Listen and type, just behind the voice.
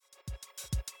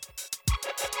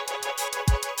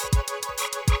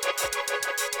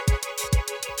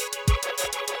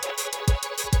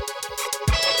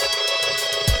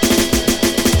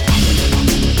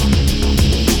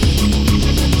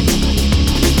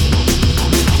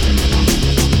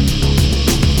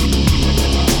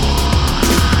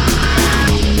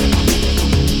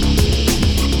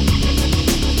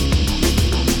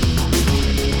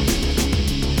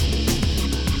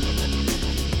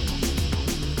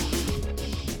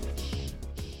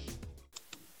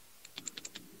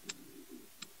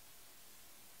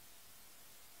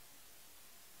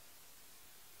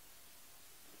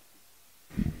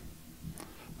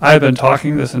I've been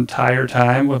talking this entire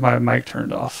time with my mic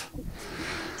turned off.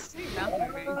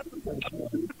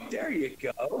 There you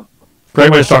go.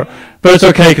 Great way to start. But it's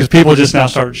okay because people just now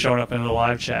started showing up in the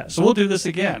live chat. So we'll do this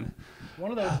again.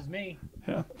 One of those is me.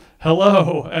 Yeah.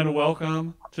 Hello and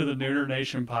welcome to the Nooner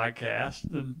Nation podcast,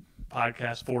 the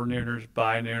podcast for Nooners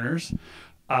by Nooners.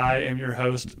 I am your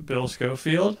host, Bill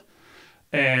Schofield,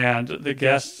 and the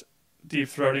guest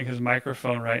deep-throating his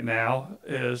microphone right now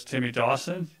is Timmy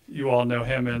Dawson. You all know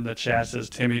him in the chats as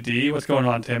Timmy D. What's going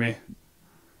on, Timmy?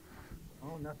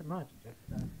 Oh, nothing much.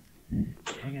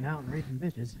 Just hanging out and reading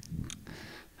bitches.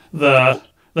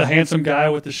 The handsome guy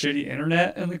with the shitty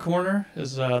internet in the corner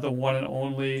is the one and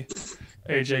only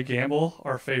AJ Gamble,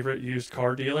 our favorite used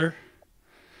car dealer.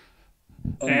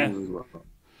 And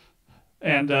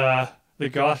the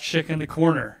goth chick in the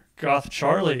corner, Goth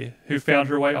Charlie, who found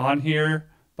her way on here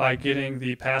by getting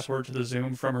the password to the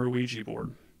Zoom from her Ouija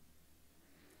board.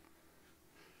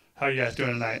 How you guys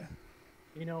doing tonight?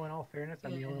 You know, in all fairness,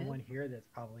 I'm the only one here that's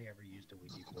probably ever used a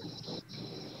Ouija board.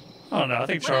 I don't know. I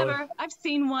think Charlie. Whatever. I've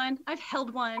seen one. I've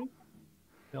held one.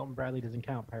 Milton Bradley doesn't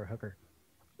count. Pirate Hooker.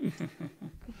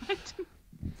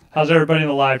 How's everybody in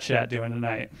the live chat doing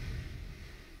tonight?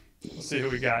 Let's see who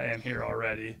we got in here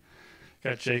already.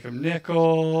 Got Jacob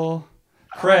Nickel.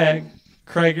 Craig.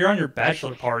 Craig, you're on your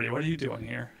bachelor party. What are you doing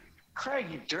here? Craig,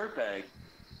 you dirtbag.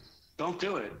 Don't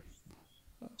do it.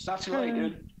 It's not too late,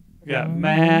 dude. We got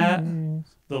Matt.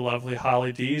 The lovely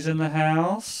Holly D's in the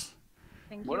house.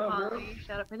 Thank What you, up, girl? Holly.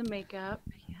 Shout out for the makeup.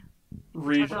 Yeah.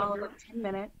 Reed, Talk all about 10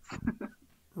 minutes.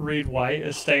 Reed White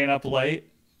is staying up late.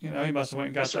 You know, he must have went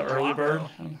and got the early bird.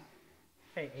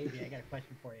 Hey, AJ, I got a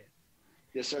question for you.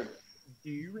 Yes, sir. Do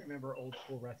you remember old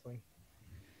school wrestling?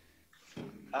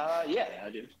 Yeah, I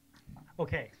do.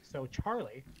 Okay, so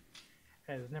Charlie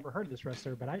has never heard of this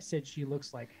wrestler, but I said she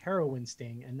looks like heroin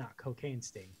Sting and not cocaine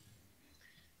Sting.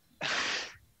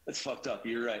 That's fucked up.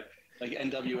 You're right. Like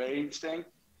NWA Sting?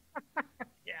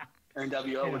 Yeah. Or NWO,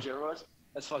 Yeah. whichever it was?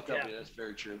 That's fucked up. Yeah. Yeah, that's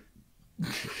very true.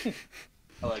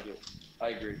 I like it. I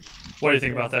agree. What do you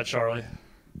think about that, Charlie?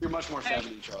 You're much more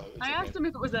feminine, Charlie. It's I okay. asked him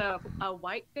if it was a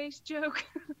white face joke.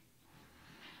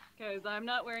 Because I'm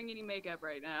not wearing any makeup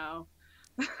right now.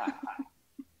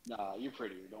 Nah, you're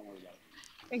prettier. Don't worry about it.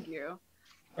 Thank you.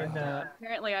 And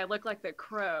Apparently, I look like the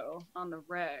crow on the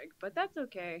reg, but that's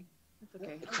okay. That's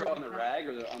okay. The crow on the rag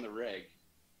or on the reg?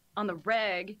 On the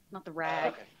reg, not the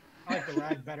rag. Okay. I like the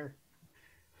rag better.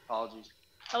 Apologies.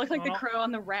 I look like the Well- crow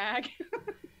on the rag.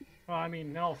 Well, I mean,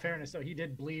 in all fairness, though, he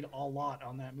did bleed a lot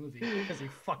on that movie because he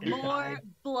fucking More died.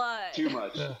 blood. Too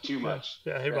much. Yeah. Too much.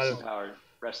 Yeah, he might Rest have. in power.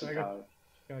 Rest in I got- power.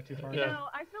 Go too far. You Yeah. know,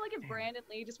 I feel like if Brandon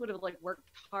Lee just would have like worked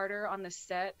harder on the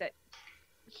set, that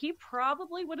he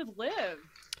probably would have lived.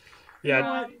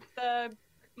 Yeah,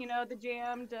 The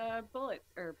jammed bullet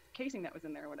or casing that was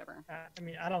in there or whatever. I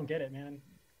mean, I don't get it, man.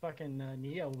 Fucking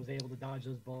Neo was able to dodge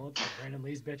those bullets, but Brandon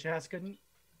Lee's bitch ass couldn't.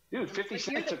 Dude, 50 Like,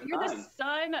 Cent took you're the 9.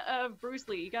 son of Bruce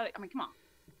Lee. You got it. I mean, come on.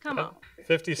 Come on.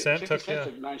 50 Cent 50 took, Cent yeah.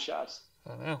 took 9 shots.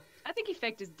 I know. I think he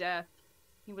faked his death.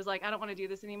 He was like, I don't want to do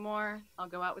this anymore. I'll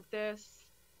go out with this.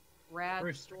 Rad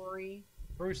Bruce. story.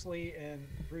 Bruce Lee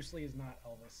is not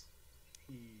Elvis.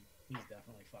 He's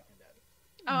definitely fucking dead.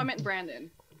 Oh, I meant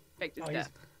Brandon. Faked his Oh,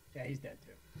 death. he's dead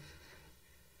too.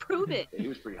 Prove it. Yeah, he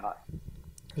was pretty hot.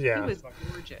 He Yeah. was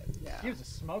gorgeous. Yeah. He was a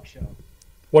smoke show.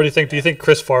 What do you think? Do you think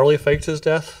Chris Farley faked his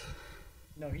death?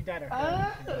 No, he died of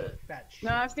heroin. Fat shit.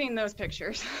 No, I've seen those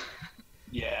pictures.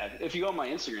 Yeah, if you go on my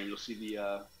Instagram, you'll see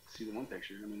the one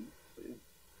picture. I mean,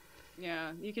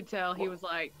 Yeah, you could tell he was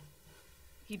like,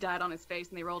 he died on his face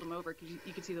and they rolled him over because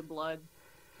you could see the blood,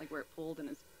 like where it pulled in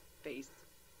his face.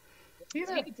 So you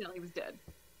could tell he was dead.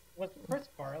 Was Chris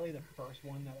Farley the first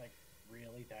one that like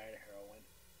really died of heroin?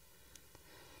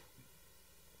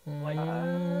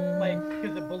 Like,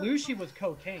 because the Belushi was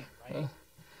cocaine, right?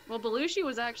 Well, Belushi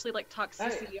was actually like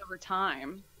toxicity over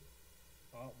time.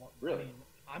 Well, Really? I mean,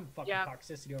 I'm fucking Yeah.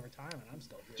 toxicity over time, and I'm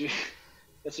still here. dude,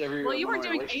 that's every. Well, you one weren't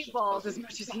of my doing eight relationships. balls as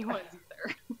much as he was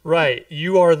either. Right.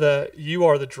 You are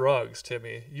the drugs,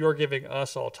 Timmy. You are giving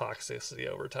us all toxicity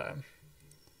over time.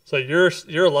 So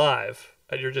you're alive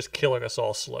and you're just killing us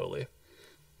all slowly.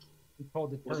 I'm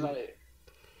told to Wasn't turn. that it?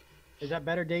 Is that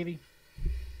better, Davey?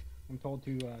 I'm told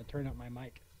to turn up my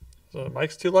mic. So the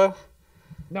mic's too low?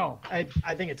 No, I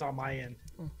think it's on my end.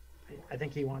 I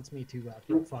think he wants me to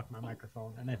throat fuck my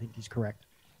microphone, and I think he's correct.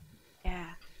 Yeah,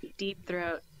 deep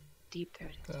throat. Deep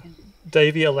throat.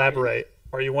 Davey, elaborate.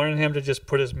 Are you wanting him to just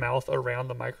put his mouth around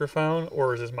the microphone,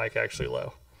 or is his mic actually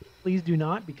low? Please do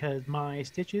not, because my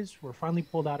stitches were finally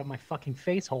pulled out of my fucking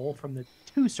face hole from the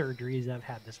 2 surgeries I've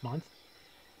had this month.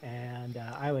 And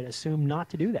I would assume not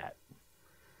to do that.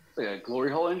 Like a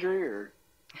glory hole injury, or?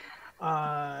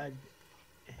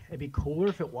 It'd be cooler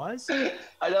if it was.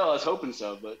 I know, I was hoping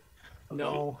so, but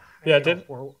No. Yeah, I think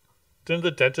Didn't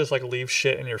the dentist like leave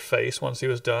shit in your face once he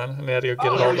was done, and they had to go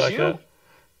get Oh, it that all was back you? out?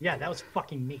 Yeah, that was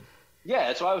fucking me. yeah,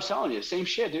 that's why I was telling you. Same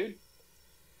shit, dude.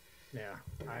 Yeah,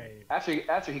 After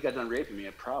he got done raping me,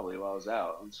 probably while I was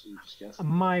out. I'm just guessing.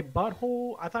 my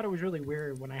butthole. I thought it was really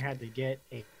weird when I had to get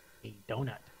a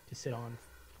donut to sit on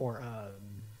for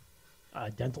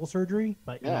dental surgery.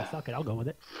 But Yeah. fuck it, I'll go with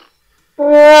it.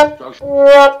 Drugs-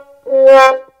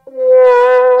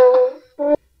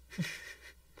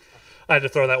 I had to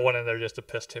throw that one in there just to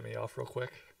piss Timmy off real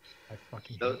quick. I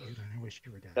fucking That- hate you. And I wish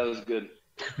you were dead. That was good.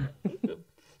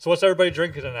 So what's everybody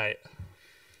drinking tonight?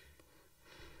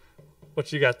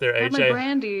 What you got there, Got my AJ?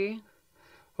 brandy.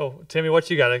 Oh, Timmy, what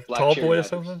you got? A Black tall cherry boy or Matters.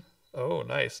 something? Oh,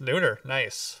 nice. Nooner,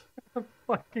 nice.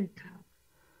 fucking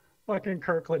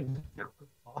Kirkland.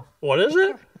 What is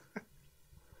it?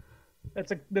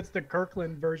 That's the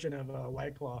Kirkland version of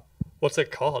White Claw. What's it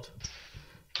called?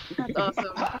 That's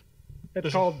awesome.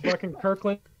 It's called fucking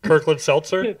Kirkland. Kirkland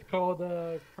Seltzer? It's called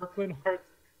Kirkland Heart.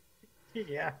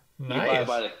 Yeah. You buy Nice. it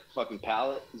by the fucking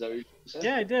pallet? Is that what you said?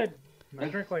 Yeah, I did. I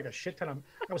drank like a shit ton of.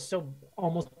 I was so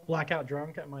almost blackout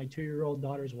drunk at my 2-year-old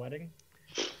daughter's wedding.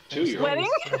 2-year-old. Wedding?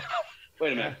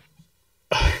 Wait a minute.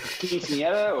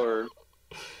 Quinceañera or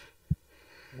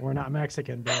We're not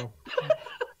Mexican, bro. We're not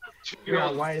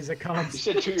 2-year-old? white as it comes. You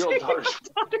said 2-year-old daughters.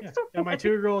 Yeah. At my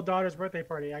 2-year-old daughter's birthday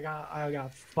party, I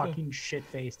got fucking shit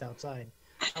faced outside.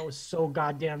 I was so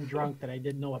goddamn drunk that I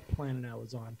didn't know what planet I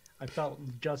was on. I felt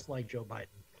just like Joe Biden.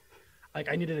 Like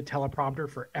I needed a teleprompter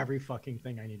for every fucking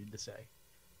thing I needed to say.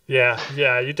 Yeah.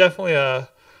 You definitely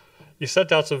you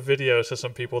sent out some videos to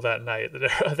some people that night that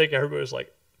I think everybody was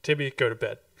like, Timmy, go to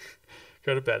bed.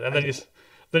 Go to bed. And then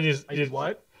I did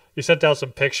what? you sent out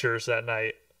some pictures that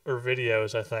night or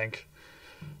videos, I think,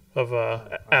 of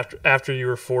after you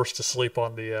were forced to sleep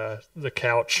on the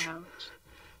couch. Ouch.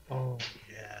 Oh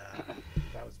yeah,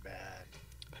 that was bad.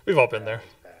 We've all been there.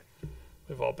 That was bad.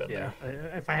 We've all been there.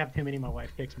 If I have too many, my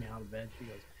wife kicks me out of bed. She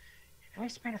goes, "I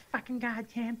swear to fucking God,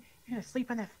 Tim, you're gonna sleep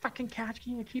on that fucking couch.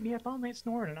 You're gonna keep me up all night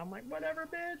snoring." And I'm like, "Whatever,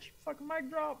 bitch. Fucking mic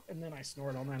drop." And then I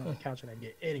snored all night on the couch, and I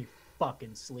get any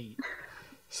fucking sleep.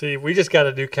 See, we just got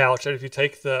a new couch, and if you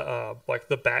take the like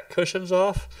the back cushions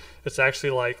off, it's actually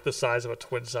like the size of a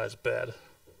twin size bed.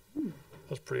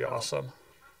 That's pretty awesome.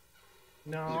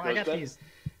 No, Is it I got ghost bed? these.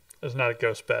 It's not a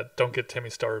ghost bed. Don't get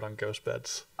Timmy started on ghost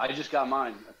beds. I just got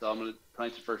mine. So I'm gonna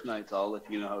tonight's the first night, so I'll let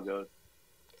you know how it goes.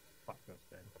 Fuck those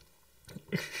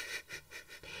bed.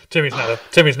 Timmy's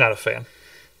not a fan.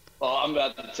 Well, I'm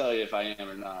about to tell you if I am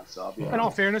or not, so I'll be. In all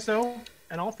fairness, though,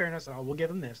 I will give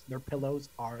them this. Their pillows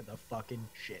are the fucking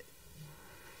shit.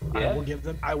 I Yeah. will give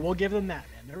them that,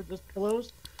 man. Those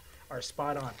pillows are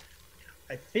spot on.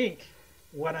 I think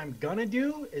what I'm gonna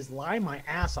do is lie my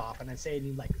ass off, and I say I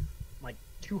need like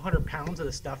 200 pounds of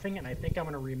the stuffing, and I think I'm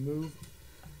gonna remove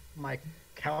my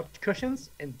couch cushions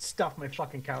and stuff my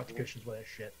fucking couch cushions with that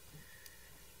shit.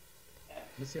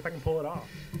 Let's see if I can pull it off.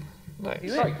 Nice.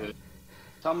 You probably could.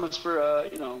 Tell them it's for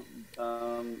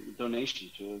donation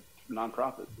to a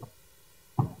nonprofit.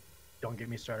 Don't get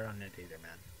me started on it either,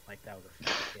 man. Like that was a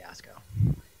fucking fiasco.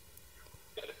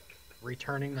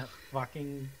 Returning that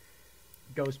fucking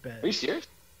ghost bed. Are you serious?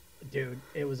 Dude,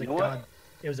 it was You know what?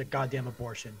 it was a goddamn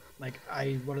abortion. Like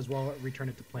I would as well return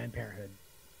it to Planned Parenthood.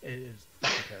 It is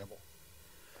fucking terrible.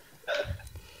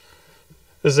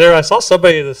 Is there? I saw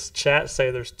somebody in this chat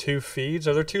say there's 2 feeds.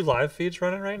 Are there 2 live feeds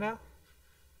running right now?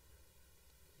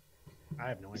 I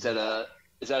have no Is idea.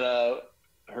 that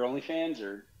her OnlyFans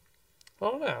or? I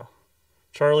don't know.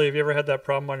 Charlie, have you ever had that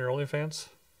problem on your OnlyFans?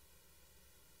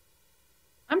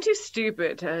 I'm too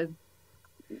stupid to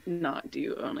not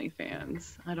do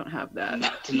OnlyFans. I don't have that.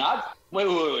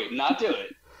 Wait, not do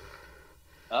it.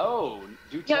 Oh,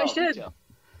 do tell. Yeah, I do should. tell.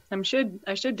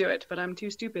 I should do it, but I'm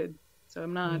too stupid, so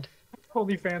I'm not.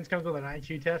 OnlyFans comes with an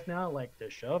IQ test now, like to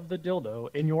shove the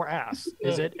dildo in your ass.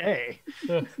 Is it A,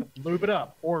 lube it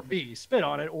up, or B, spit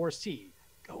on it, or C,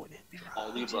 going in dry?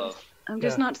 All the above. I'm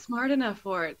just Yeah. not smart enough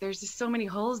for it. There's just so many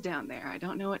holes down there. I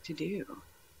don't know what to do.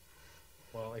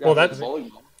 Well, Well, that's-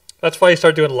 That's why you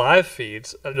start doing live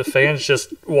feeds. And the fans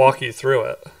just walk you through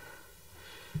it.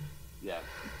 Yeah.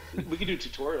 We could do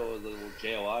tutorial of the little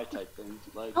JOI type thing.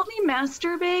 Like, Help me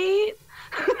masturbate.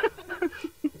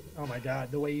 oh my god,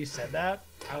 the way you said that,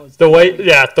 I was The way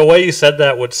you said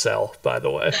that would sell. By the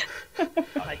way,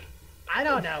 like, I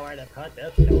don't know where to put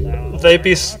this dildo. they'd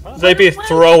be What do I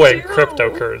throwing do?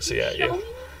 cryptocurrency at Show you. me.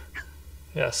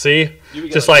 Yeah, see, You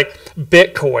would just get like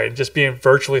Bitcoin, just being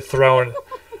virtually thrown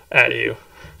at you,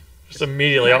 Just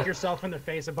immediately. Smack yourself in the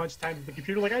face a bunch of times with the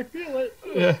computer, like I feel it.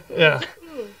 Yeah, yeah.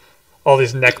 All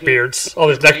these neck beards. All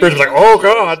these neck beards are like, oh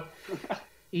god.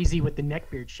 Easy with the neck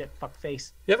beard shit, fuck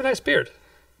face. You have a nice beard.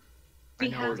 I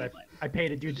He know, has I, one. I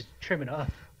paid a dude to trim it up.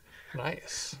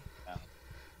 Nice.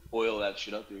 Oil that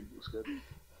shit up, dude. Looks good.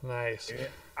 Nice. Dude,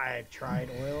 I've tried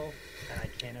oil and I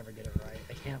can't ever get it right.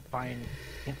 I can't find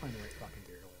the right fucking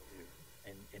beard oil, dude.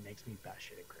 And it makes me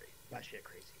batshit crazy. I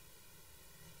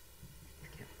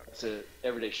can't fucking. It's a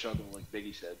everyday struggle, like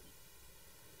Biggie said.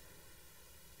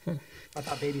 I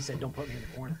thought Baby said don't put me in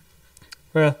the corner.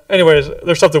 Well, anyways,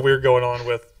 there's something weird going on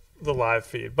with the live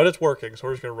feed, but it's working, so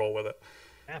we're just gonna roll with it.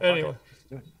 Ah, fuck Anyway. it. Let's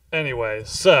do it. Anyway,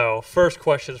 so first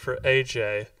question is for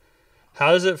AJ.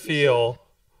 How does it feel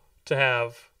to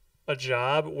have a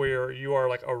job where you are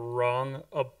like a rung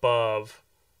above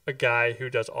a guy who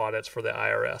does audits for the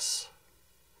IRS?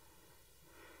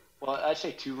 Well, I'd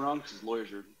say 2 rungs because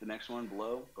lawyers are the next one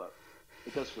below, but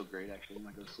it does feel great actually when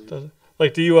I go to sleep. Does it?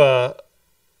 Like, do you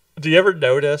ever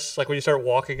notice, like, when you start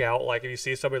walking out, like, if you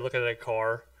see somebody looking at a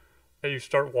car and you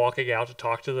start walking out to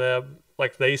talk to them,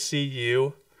 like, they see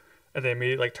you and they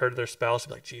immediately, like, turn to their spouse and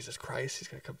be like, Jesus Christ, he's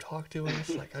going to come talk to us.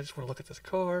 Like, I just want to look at this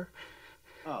car.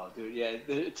 Oh, dude, yeah,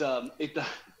 it's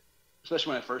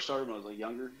especially when I first started when I was like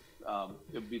younger,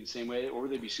 it would be the same way, or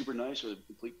they'd be super nice, or they'd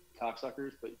be complete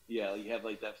cocksuckers. But yeah, you have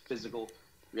like that physical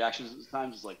reactions at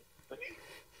times. It's like,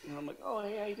 and I'm like, oh,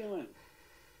 hey, how you doing?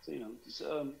 So just,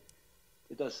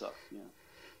 it does suck,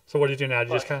 So what do you do now? Do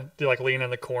you just But- kind of do like lean in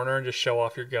the corner and just show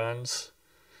off your guns?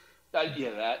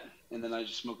 Yeah, that, and then I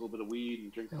just smoke a little bit of weed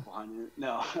and drink a couple hundred.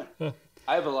 No,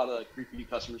 I have a lot of like, creepy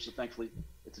customers, so thankfully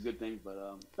it's a good thing.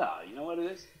 But you know what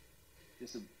it is?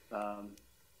 It's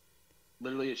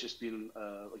literally it's just being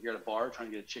like you're at a bar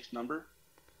trying to get a chick's number,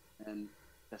 and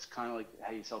that's kind of like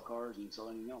how you sell cars and you sell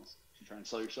anything else. You're trying to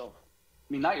sell yourself.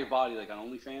 I mean, not your body like on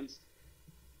OnlyFans.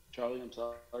 Charlie, I'm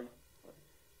sorry.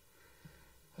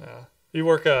 Yeah. You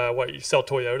work, you sell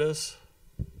Toyotas?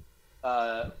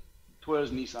 Toyotas,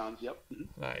 Nissans, yep.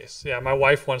 Nice. Yeah, my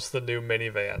wife wants the new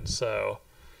minivan, so.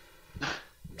 Oh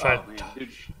man, dude.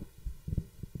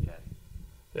 Yeah.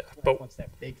 Yeah, but What's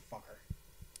that big fucker?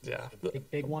 yeah, The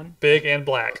big one? big and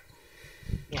black.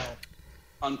 Well,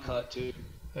 Uncut too.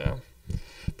 Yeah.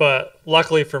 But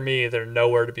luckily for me, they're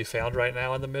nowhere to be found right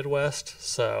now in the Midwest,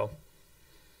 so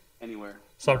Anywhere.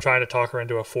 I'm trying to talk her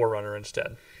into a 4Runner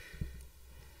instead.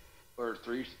 Or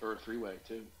three-way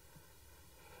too.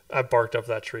 I barked up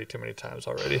that tree too many times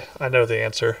already. I know the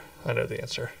answer.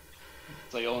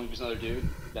 It's like only if there's another dude.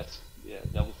 That's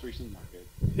double threesome, not good.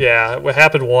 Yeah, it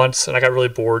happened once, and I got really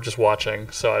bored just watching,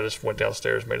 so I just went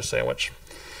downstairs and made a sandwich.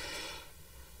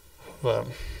 But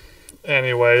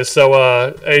anyway, so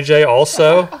AJ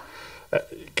also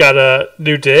got a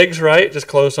new digs, right? Just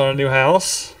closed on a new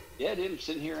house. Yeah, dude, I'm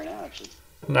sitting here right now actually.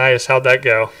 Nice. How'd that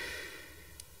go?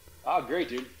 Oh, great,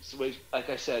 dude. So, like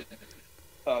I said,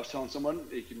 I was telling someone,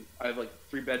 I have like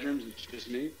 3 bedrooms and it's just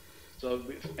me. So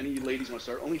if any ladies want to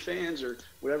start OnlyFans or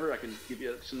whatever, I can give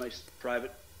you some nice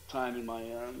private time in my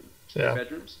Yeah.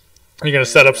 bedrooms. Are you going to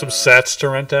set up some sets to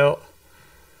rent out?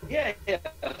 Yeah.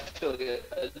 I feel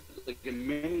like a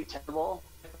mini tetherball,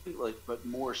 but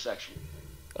more sexual.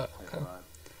 Oh, okay.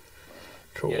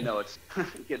 Cool. Yeah, no, it's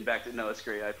getting back to it's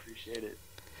great. I appreciate it.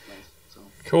 Nice. So.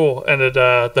 Cool. And did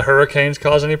the hurricanes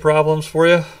cause any problems for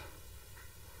you?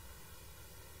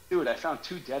 Dude, I found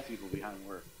 2 dead people behind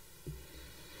work.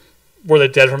 Were they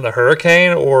dead from the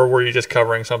hurricane, or were you just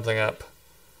covering something up?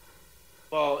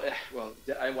 Well,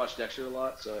 I watch Dexter a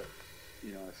lot, so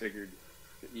I figured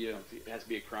it has to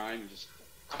be a crime, you just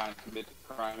kind of commit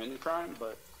the crime in the crime.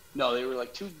 But no, they were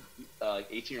like 2 like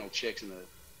 18-year-old chicks in the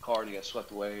car, and they got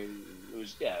swept away. And it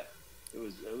was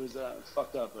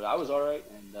fucked up, but I was all right.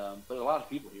 And but a lot of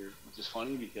people here, which is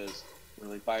funny because we're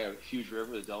like by a huge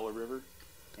river, the Delaware River,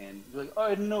 and they're like, "Oh, I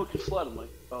didn't know it could flood." I'm like,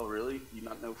 "Oh, really? You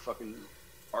not know fucking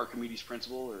Archimedes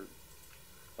principle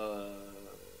or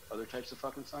other types of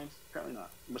fucking science? Apparently not.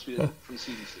 It must be from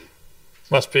CDC."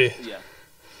 Must be. Yeah,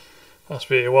 Must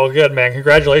be. Well, good, man.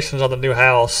 Congratulations on the new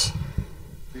house.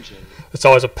 appreciate it. It's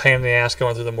always a pain in the ass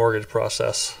going through the mortgage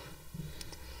process.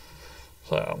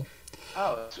 So,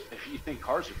 Oh, if you think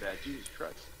cars are bad, Jesus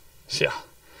Christ. yeah.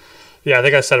 Yeah, I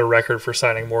think I set a record for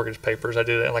signing mortgage papers. I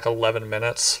did it in like 11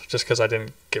 minutes just because I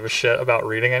didn't give a shit about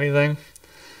reading anything.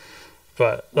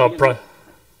 But,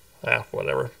 yeah,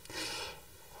 whatever.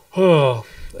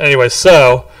 Anyway,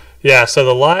 so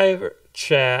the live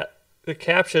chat, the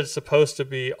caption's supposed to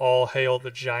be all hail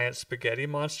the giant spaghetti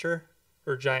monster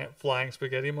or giant flying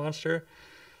spaghetti monster.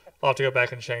 I'll have to go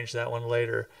back and change that one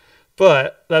later.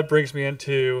 But that brings me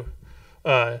into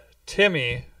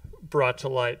Timmy brought to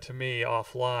light to me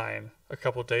offline a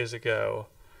couple days ago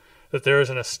that there is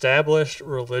an established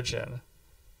religion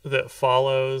that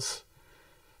follows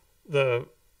the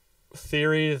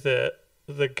theory that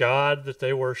the god that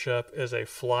they worship is a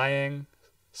flying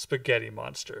spaghetti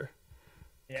monster.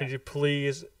 Yeah. Could you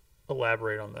please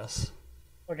elaborate on this?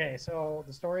 Okay, so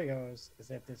the story goes is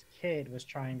that this kid was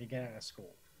trying to get out of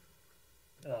school,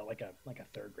 like a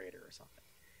third grader or something.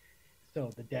 So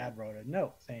the dad wrote a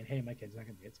note saying, "Hey, my kid's not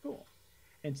going to be at school."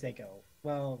 And so they go,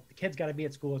 "Well, the kid's got to be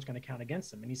at school. It's going to count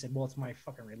against him." And he said, "Well, it's my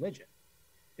fucking religion."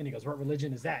 And he goes, "What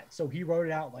religion is that?" So he wrote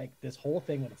it out like this whole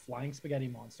thing with a flying spaghetti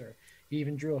monster. He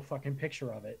even drew a fucking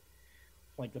picture of it,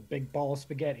 like the big ball of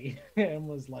spaghetti, and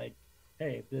was like,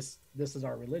 "Hey, this is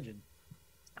our religion."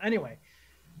 Anyway,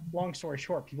 long story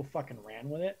short, people fucking ran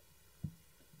with it.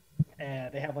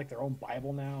 And they have like their own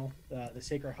Bible now. The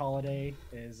sacred holiday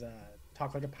is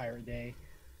Talk Like a Pirate Day.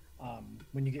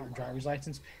 When you get your driver's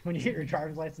license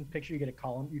picture, you get a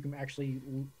column. You can actually,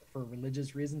 for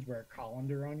religious reasons, wear a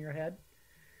colander on your head.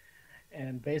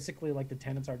 And basically, like the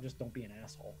tenets are just don't be an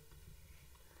asshole.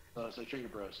 It's like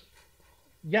Drinking Bros.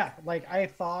 Yeah, like I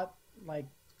thought, like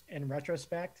in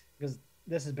retrospect, because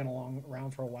this has been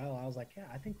around for a while, I was like, yeah,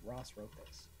 I think Ross wrote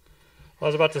this. I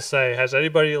was about to say, has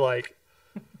anybody like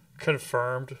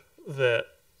confirmed that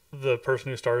the person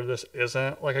who started this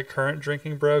isn't like a current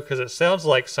drinking bro? Because it sounds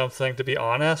like something, to be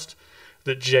honest,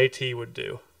 that JT would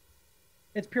do.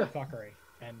 It's pure fuckery,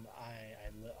 and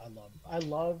I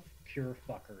love pure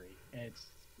fuckery. It's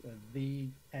the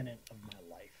tenet of my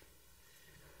life.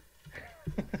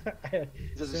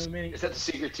 Is that the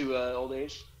secret to old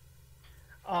age?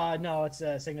 No, it's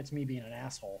a signal to me being an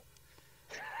asshole.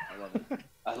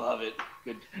 I love it.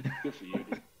 Good for you,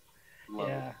 dude. Love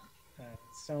it.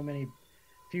 So many,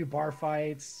 few bar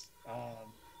fights,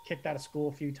 kicked out of school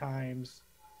a few times,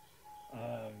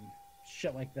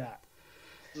 shit like that.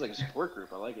 It's like a support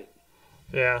group. I like it.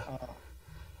 Yeah.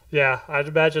 Yeah, I'd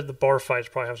imagine the bar fights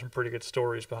probably have some pretty good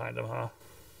stories behind them, huh?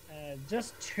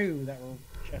 Just two that were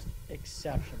just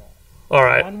exceptional. All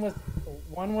right.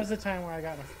 One was the time where I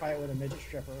got in a fight with a midget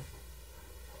stripper,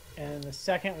 and the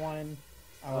second one,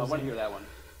 I want to hear that one.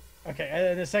 Okay,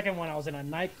 and the second one, I was in a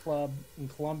nightclub in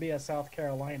Columbia, South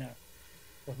Carolina,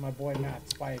 with my boy Matt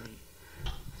Spivey.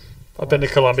 I've been to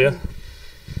Columbia.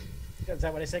 Is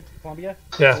that what I said? Columbia?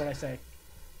 Yeah. What did I say?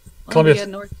 Columbia,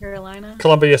 North Carolina.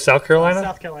 Columbia, South Carolina.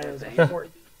 South Carolina is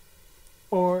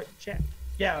Fort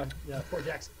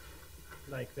Jackson,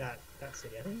 like that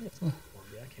city. I think it's Columbia.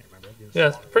 I can't remember.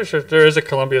 Yeah, pretty sure there is a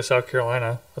Columbia, South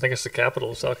Carolina. I think it's the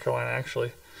capital of South Carolina,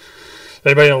 actually.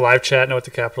 Anybody in the live chat know what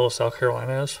the capital of South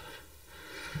Carolina is?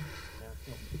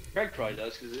 Greg probably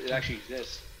does because it actually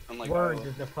exists. Unlike Word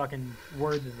is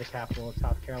the capital of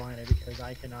South Carolina, because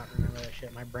I cannot remember that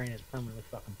shit. My brain is permanently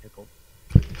fucking pickled.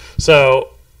 So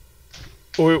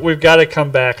we've got to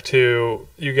come back to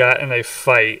you got in a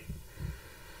fight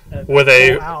with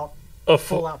a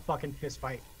full out fucking fist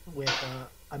fight with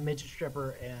a midget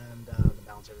stripper and the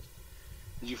bouncers.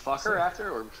 Did you fuck her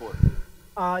after or before?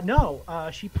 No.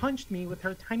 She punched me with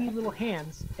her tiny little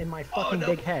hands in my fucking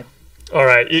big head. All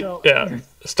right.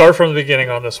 Start from the beginning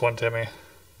on this one, Timmy.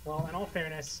 Well, in all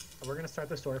fairness, we're going to start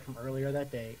the story from earlier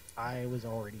that day. I was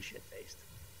already shit-faced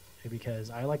because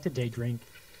I like to day drink.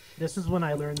 This is when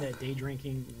I learned that day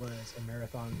drinking was a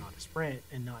marathon, not a sprint,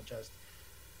 and not just,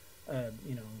 a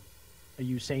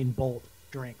Usain Bolt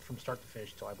drink from start to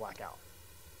finish till I black out.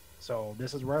 So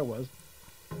this is where I was.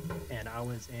 And I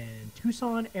was in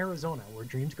Tucson, Arizona, where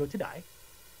dreams go to die.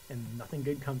 And nothing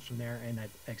good comes from there, and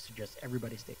I suggest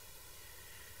everybody stay.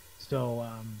 So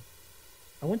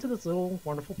I went to this little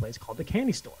wonderful place called the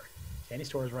Candy Store. Candy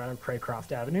Store is right on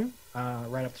Craycroft Avenue,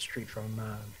 right up the street from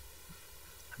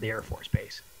the Air Force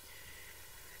Base.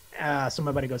 So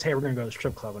my buddy goes, "Hey, we're going to go to the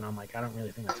strip club." And I'm like, "I don't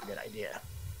really think that's a good idea."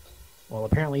 Well,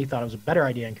 apparently he thought it was a better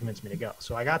idea and convinced me to go.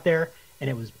 So I got there, and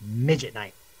it was midget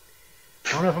night.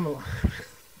 I don't know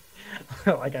if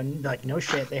I'm like no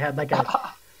shit. They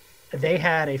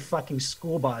had a fucking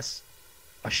school bus,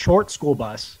 a short school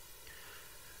bus,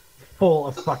 full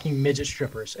of fucking midget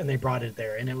strippers, and they brought it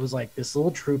there. And it was like this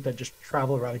little troupe that just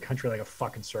traveled around the country like a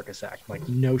fucking circus act. Like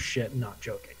no shit, not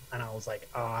joking. And I was like,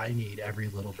 oh, I need every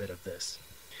little bit of this.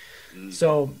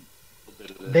 So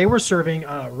they were serving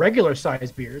regular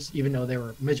sized beers, even though they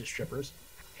were midget strippers,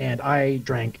 and I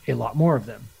drank a lot more of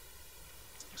them.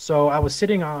 So I was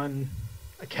sitting on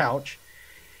a couch,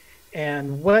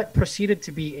 and what proceeded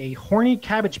to be a horny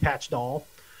Cabbage Patch doll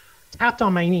tapped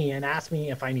on my knee and asked me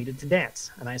if I needed to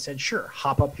dance. And I said, sure,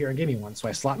 hop up here and give me one. So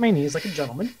I slapped my knees like a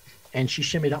gentleman, and she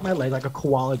shimmied up my leg like a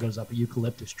koala goes up a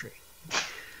eucalyptus tree.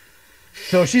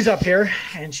 So she's up here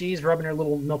and she's rubbing her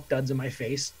little milk duds in my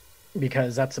face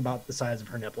because that's about the size of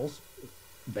her nipples.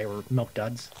 They were milk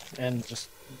duds, and just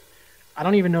I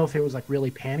don't even know if it was like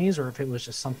really panties or if it was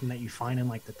just something that you find in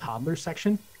like the toddler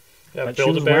section. Yeah, But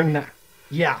she was wearing that.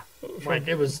 Yeah, like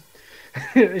it was,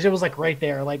 it was like right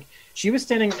there. Like she was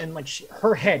standing and like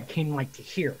her head came like to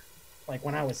here, like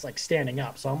when I was like standing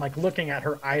up. So I'm like looking at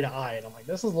her eye to eye, and I'm like,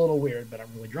 this is a little weird, but I'm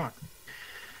really drunk.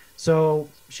 So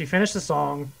she finished the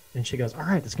song and she goes, "All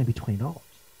right, that's gonna be $20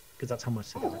 because that's how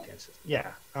much the dance is."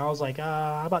 Yeah, I was like,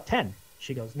 how about 10?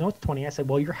 She goes, "No, it's 20." I said,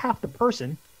 "Well, you're half the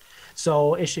person,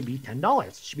 so it should be $10.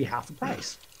 It should be half the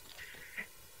price."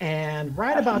 And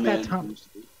right about that time,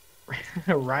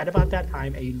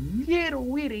 a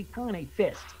little bitty tiny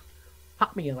fist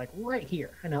popped me like right here,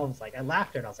 and I was like, I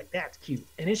laughed at it. I was like, "That's cute."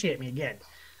 And then she hit me again,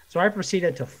 so I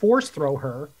proceeded to force throw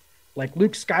her like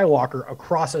Luke Skywalker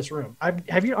across this room. I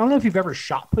don't know if you've ever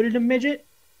shot putted a midget,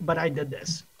 but I did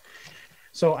this.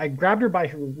 So I grabbed her by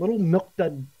her little milk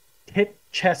dud hip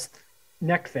chest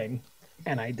neck thing,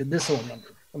 and I did this little number.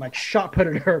 I'm like shot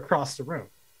putted her across the room.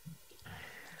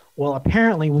 Well,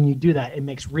 apparently when you do that, it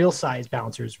makes real size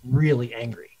bouncers really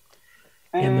angry.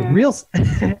 And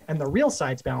the real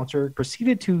size bouncer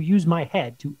proceeded to use my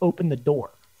head to open the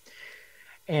door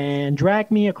and drag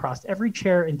me across every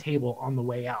chair and table on the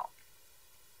way out.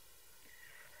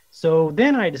 So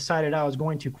then I decided I was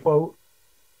going to quote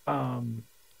Frodo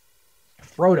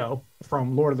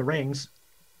from Lord of the Rings,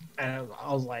 and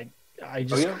I was like, I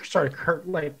just started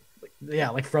like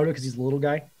Frodo because he's a little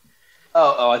guy.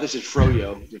 I thought you said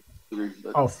Froyo.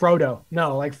 Oh, Frodo.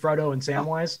 No, like Frodo and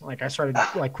Samwise. Like I started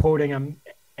like quoting him,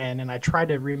 and then I tried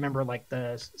to remember like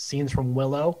the scenes from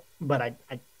Willow, but I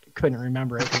couldn't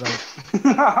remember it because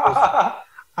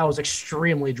I was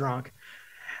extremely drunk.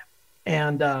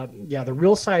 And the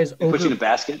real size ogre. Put you in a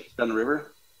basket down the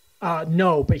river?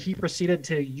 No, but he proceeded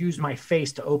to use my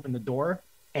face to open the door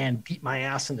and beat my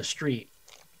ass in the street.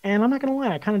 And I'm not going to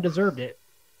lie, I kind of deserved it.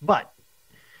 But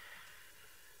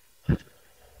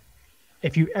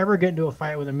if you ever get into a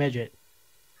fight with a midget,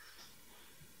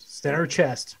 center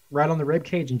chest, right on the rib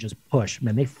cage, and just push,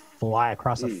 man, they fly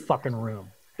across the fucking room.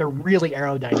 They're really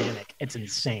aerodynamic. It's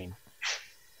insane.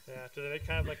 Yeah, do they make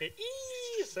kind of like a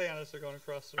ee sound as they're going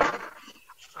across the room?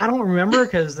 I don't remember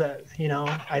because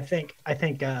I think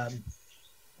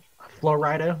Flo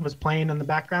Rida was playing in the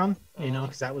background,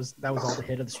 because that was all the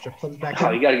hit of the strip clubs back then.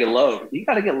 Oh, you gotta get low. You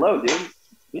gotta get low, dude.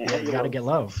 Yeah, you gotta get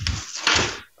low.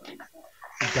 You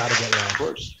gotta get low. Of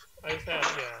course. I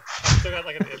still got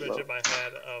like an image in my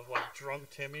head of like drunk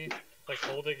Timmy like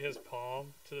holding his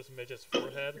palm to this midget's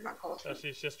forehead as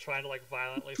she's just trying to like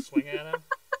violently swing at him.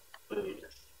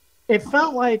 It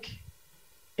felt like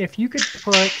if you could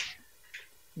put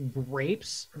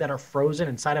grapes that are frozen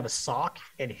inside of a sock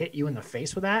and hit you in the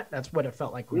face with that, that's what it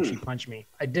felt like when she punched me.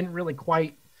 I didn't really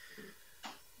quite.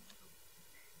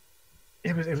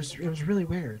 It was really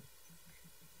weird.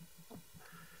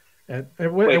 It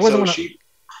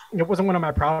wasn't one of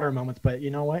my prouder moments, but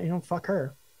you know what? Fuck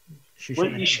her.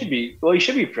 You should be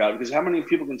proud because how many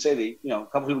people can say a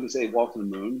couple people can say they walked to the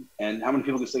moon, and how many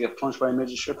people can say they got punched by a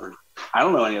midget stripper? I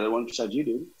don't know any other one besides you,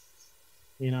 dude.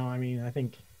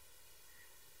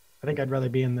 I think I'd rather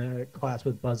be in the class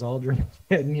with Buzz Aldrin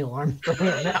and Neil Armstrong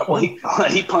on that one.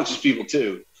 He punches people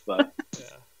too, but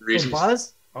reasons.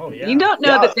 Buzz? Oh yeah. You don't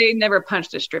know that they never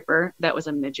punched a stripper that was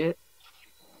a midget.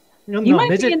 You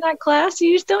might be in that class.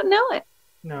 You just don't know it.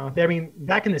 No,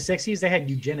 back in the 60s, they had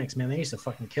eugenics, man. They used to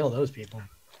fucking kill those people.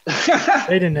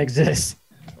 They didn't exist.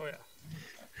 Oh, yeah.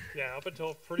 Yeah, up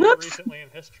until pretty recently in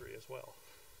history as well.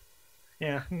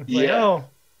 Yeah.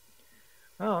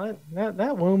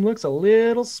 That womb looks a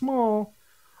little small.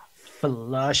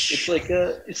 Flush.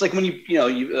 It's like when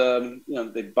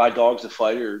they buy dogs to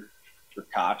fight or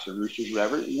cocks or roosters,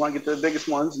 whatever. You want to get the biggest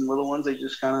ones, and little ones, they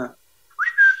just kind of,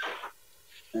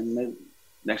 and then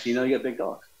next thing you know, you got big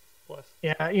dogs.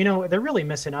 Yeah, they're really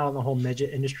missing out on the whole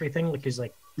midget industry thing because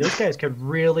like those guys could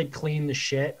really clean the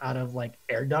shit out of like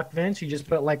air duct vents. You just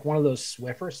put like one of those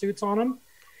Swiffer suits on them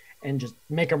and just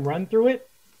make them run through it.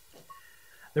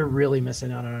 They're really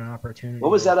missing out on an opportunity.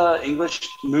 What was that English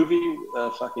movie?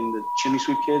 Fucking the Chimney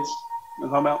Sweep Kids. You know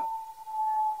what I'm talking about?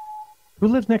 Who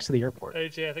lives next to the airport? Hey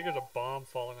Jay, I think there's a bomb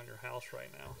falling on your house right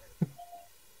now.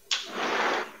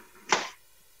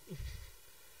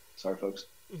 Sorry, folks.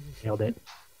 Nailed it.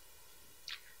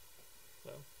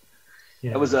 So.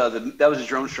 Yeah. That was a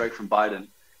drone strike from Biden.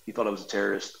 He thought I was a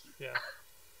terrorist. Yeah.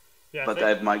 Yeah. But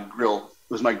it was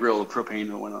my grill. The propane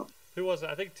that went up. Who was it?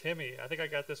 I think Timmy. I think I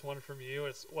got this one from you.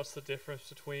 It's what's the difference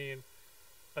between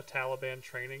a Taliban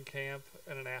training camp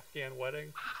and an Afghan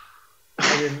wedding?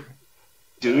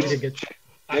 Dude, I think it's,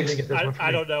 I think it's this one for I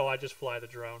me. don't know. I just fly the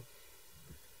drone.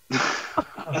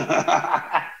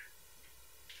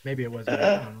 Maybe it was. I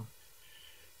don't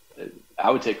know. I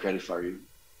would take credit for you.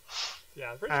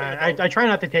 Yeah, I'm pretty sure I try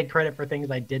not to take credit for things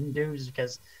I didn't do, just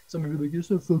because some people are like, "It's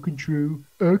not fucking true."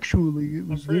 Actually, it I'm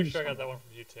was pretty this. sure I got that one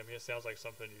from you, Timmy. It sounds like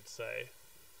something you'd say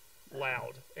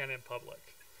loud and in public.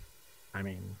 I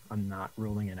mean, I'm not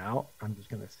ruling it out. I'm just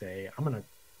gonna say I'm gonna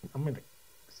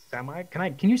semi.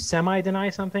 Can you semi deny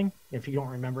something if you don't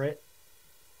remember it?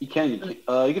 You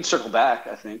can circle back,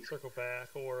 I think. Circle back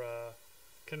or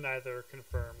can neither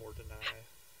confirm or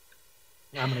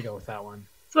deny. I'm gonna go with that one.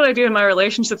 That's what I do in my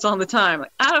relationships all the time.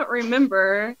 Like, I don't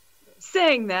remember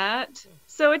saying that,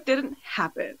 so it didn't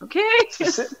happen. Okay.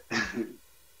 Is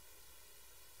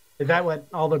that what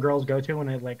all the girls go to when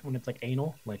it's like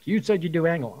anal? Like, you said you do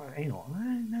anal. Anal.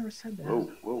 I never said that.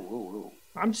 Whoa.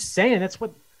 I'm just saying that's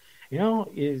what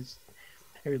is.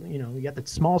 You got the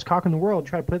smallest cock in the world.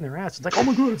 Try to put it in their ass. It's like, oh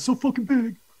my god, it's so fucking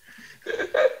big.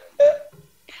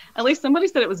 At least somebody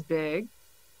said it was big.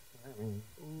 I mean,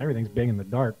 everything's big in the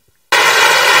dark.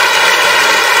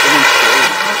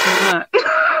 Not.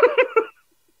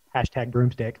 Hashtag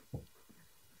broomstick.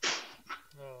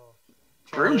 Oh,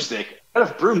 Broomstick. What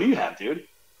kind of broom do you have, dude?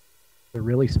 The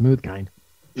really smooth kind.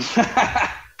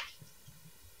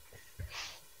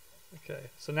 okay.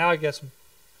 So now I guess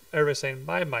everybody's saying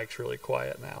my mic's really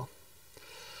quiet now.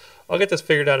 I'll get this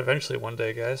figured out eventually one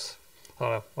day, guys. I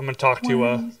don't know. I'm going to talk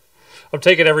to... I'm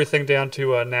taking everything down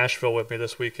to Nashville with me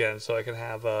this weekend so I can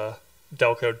have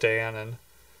Delco Dan and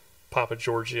Papa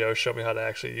Giorgio show me how to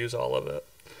actually use all of it.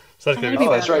 So that's going to be Oh,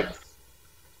 fun. that's right.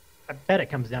 I bet it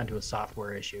comes down to a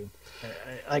software issue.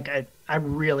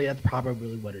 That's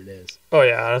probably what it is. Oh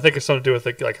yeah, I think it's something to do with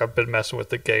like I've been messing with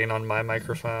the gain on my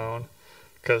microphone.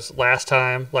 Because last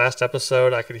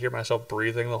episode, I could hear myself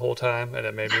breathing the whole time, and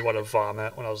it made me want to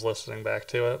vomit when I was listening back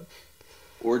to it.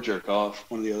 Or jerk off,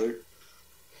 one or the other.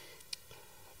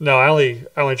 No, I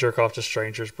only jerk off to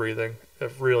strangers breathing.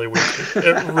 It really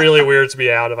weirds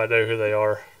me out if I know who they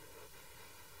are.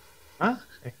 Huh?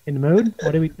 In the mood?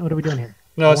 What are we doing here?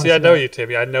 No, see, I know that. you,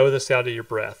 Timmy. I know the sound of your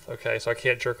breath. Okay, so I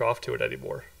can't jerk off to it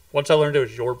anymore. Once I learned it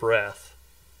was your breath,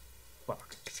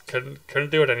 Fuck.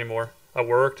 couldn't do it anymore. I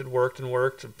worked and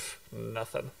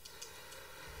nothing.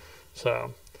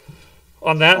 So,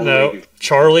 on that note,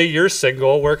 Charlie, you're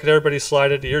single. Where can everybody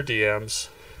slide into your DMs?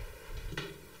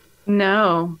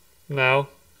 No, No,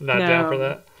 not down for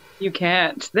that. you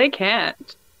can't. They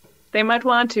can't. They might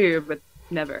want to, but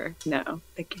never. No,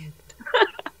 they can't.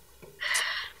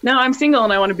 No, I'm single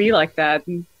and I want to be like that.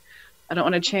 And I don't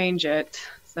want to change it.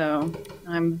 So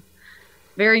I'm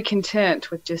very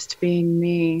content with just being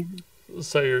me.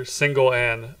 So you're single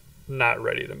and not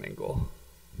ready to mingle.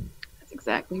 That's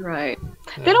exactly right.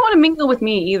 Yeah. They don't want to mingle with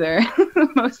me either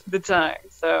most of the time.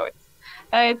 So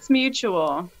it's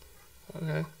mutual.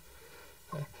 Okay.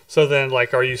 So then,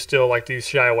 like, are you still, like, do you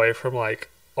shy away from, like,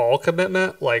 all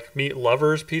commitment? Like, meat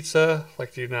lovers pizza?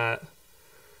 Like, do you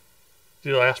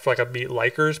ask for, like, a meat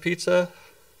likers pizza?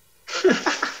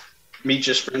 Meet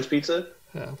just friends pizza?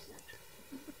 Yeah.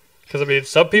 Because, I mean,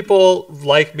 some people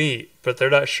like meat, but they're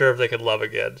not sure if they could love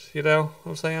again. You know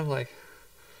what I'm saying? Like,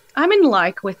 I'm in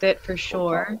like with it for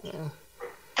sure.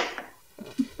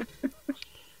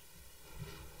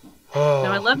 oh. No,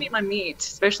 I love eating my meat,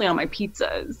 especially on my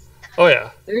pizzas. Oh, yeah.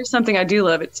 There's something I do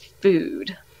love. It's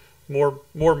food. More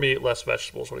meat, less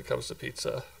vegetables when it comes to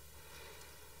pizza.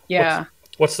 Yeah.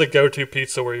 What's the go-to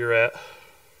pizza where you're at?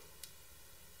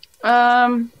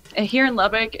 Here in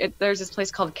Lubbock, there's this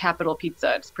place called Capital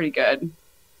Pizza. It's pretty good.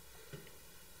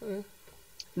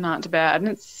 Not bad. And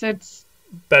it's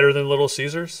Better than Little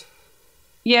Caesars?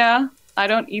 yeah. I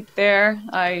don't eat there.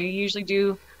 I usually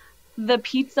do the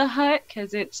Pizza Hut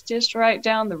because it's just right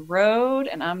down the road,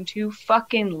 and I'm too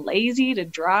fucking lazy to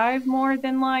drive more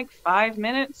than like 5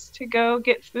 minutes to go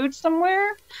get food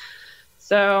somewhere.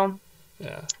 So.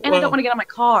 Yeah. And I don't want to get on my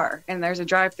car, and there's a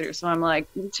drive-through, so I'm like,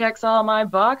 checks all my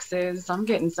boxes. I'm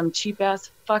getting some cheap-ass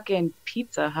fucking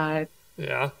Pizza Hut.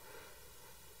 Yeah.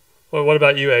 Well, what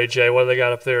about you, AJ? What do they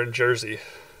got up there in Jersey?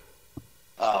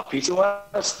 Pizza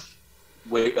wise,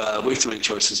 way too many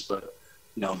choices. But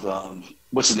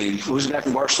what's his name? Who's the guy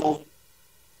from Barstool?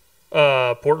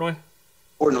 Portnoy?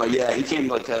 Portnoy, yeah, he came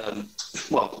like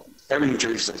every New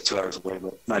Jersey's like 2 hours away,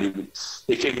 but not even.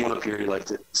 They came one up here, he liked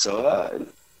it. So,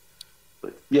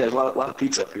 but yeah, a lot of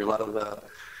pizza up here. A lot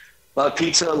of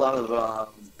pizza, a lot of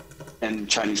and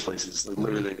Chinese places. Like,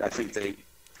 literally, I think they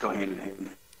go hand in hand.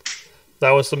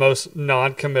 That was the most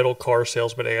non-committal car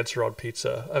salesman answer on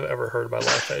pizza I've ever heard in my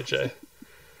life, AJ.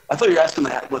 I thought you were asking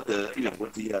that what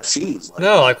the scene was like.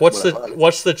 No, like What I liked.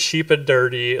 what's the cheap and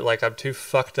dirty? Like I'm too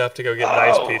fucked up to go get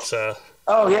nice Oh. pizza.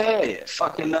 Oh yeah.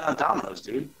 Fucking Domino's,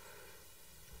 dude.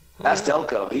 Ask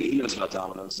Delco. He knows about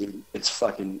Domino's, dude. It's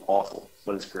fucking awful,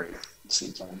 but it's great at the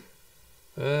same time.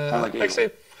 like it. Actually,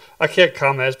 I can't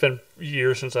comment. It's been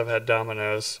years since I've had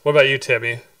Domino's. What about you,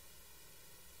 Timmy?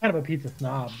 Kind of a pizza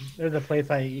snob. There's a place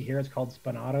I eat here. It's called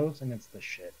Spinato's, and it's the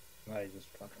shit. I just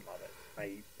fucking love it.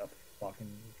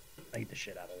 I eat the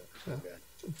shit out of it. It's so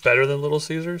good. Better than Little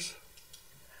Caesars?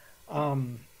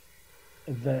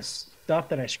 The stuff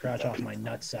that I scratch off my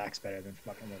nut sack's better than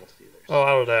fucking Little Caesars. Oh, I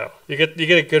don't know. You get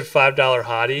a good $5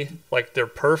 hottie. Like they're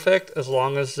perfect as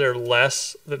long as they're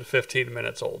less than 15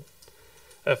 minutes old.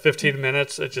 At 15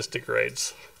 minutes, it just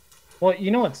degrades. Well, you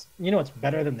know what's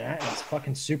better than that, and it's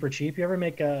fucking super cheap. You ever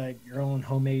make your own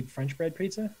homemade French bread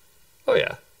pizza? Oh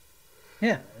yeah,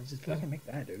 Yeah, just fucking make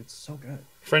that, dude. It's so good.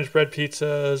 French bread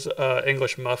pizzas,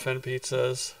 English muffin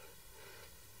pizzas.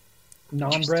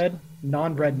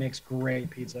 Non-bread makes great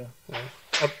pizza.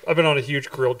 I've been on a huge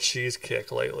grilled cheese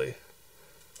kick lately.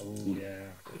 Oh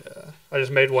yeah. I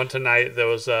just made one tonight that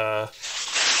was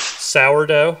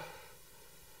sourdough.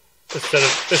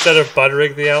 Instead of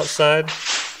buttering the outside,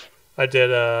 I did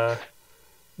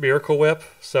Miracle Whip.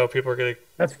 So people are gonna.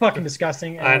 That's fucking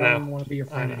disgusting. And I I know. don't want to be your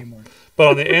friend anymore. But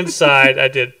on the inside, I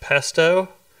did pesto,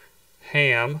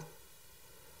 ham,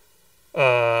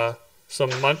 some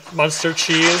Munster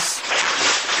cheese.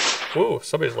 Ooh,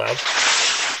 somebody's loud.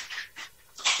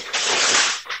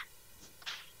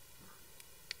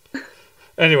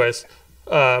 Anyways,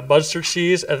 Munster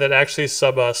cheese, and then actually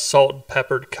some salt and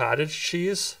peppered cottage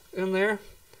cheese in there.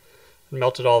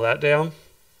 Melted all that down.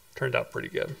 Turned out pretty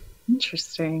good.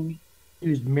 Interesting.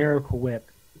 Use Miracle Whip.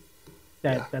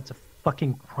 That's a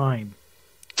fucking crime.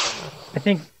 I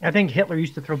think Hitler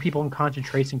used to throw people in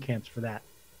concentration camps for that.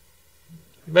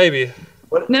 Maybe.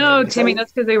 No, Timmy,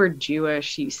 that's because they were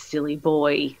Jewish, you silly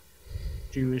boy.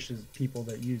 Jewish is people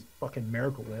that use fucking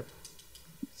Miracle Whip.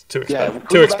 It's too Yeah, expensive. can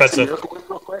Too we go back to expensive. Miracle Whip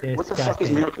real quick? It's What the fuck is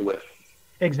goddamn- Miracle Whip?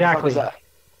 What Exactly. is that?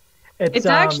 It's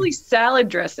actually salad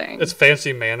dressing. It's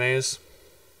fancy mayonnaise.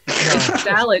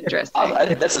 Salad dressing.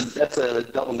 That's a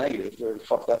double negative. Or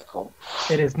fuck that's called.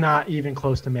 It is not even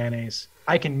close to mayonnaise.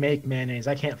 I can make mayonnaise.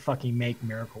 I can't fucking make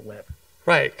Miracle Whip.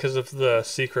 Right, because of the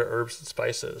secret herbs and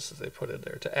spices that they put in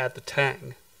there to add the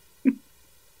tang.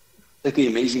 Like the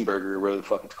Amazing Burger, or whatever the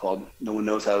fuck it's called. No one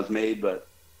knows how it's made, but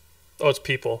Oh, it's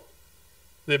people.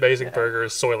 The Amazing Burger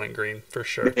is Soylent Green, for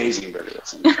sure. Amazing Burger.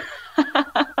 That's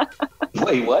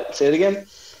Wait, what? Say it again.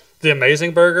 The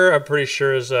Amazing Burger, I'm pretty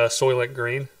sure, is Soylent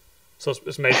Green. So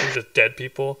it's made from just dead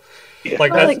people. Yeah.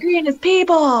 Like Soylent that's, Green is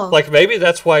people. like maybe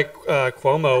that's why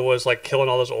Cuomo was like killing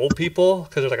all those old people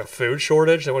because there's like a food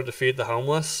shortage. They wanted to feed the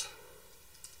homeless.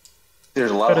 There's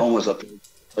a lot of homeless up there.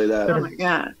 Play that. Oh my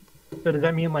god. So does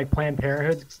that mean like Planned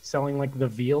Parenthood's selling like the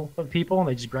veal of people and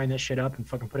they just grind that shit up and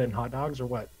fucking put it in hot dogs or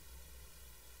what?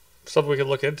 Something we could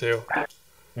look into. I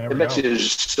Never bet know. you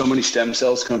there's so many stem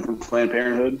cells come from Planned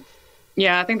Parenthood.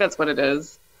 Yeah, I think that's what it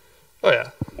is. Oh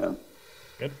yeah,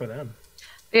 Good for them.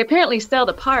 They apparently sell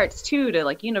the parts too to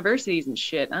like universities and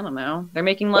shit. I don't know. They're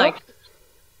making like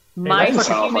mice that's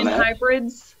not human on that.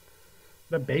 hybrids.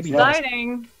 The baby dust,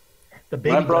 Exciting. the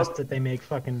baby My bro- dust that they make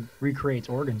fucking recreates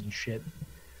organs and shit.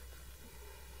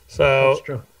 so That's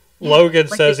true. Logan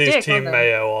Like says the he's dick on Team the-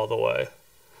 Mayo all the way.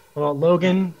 Well,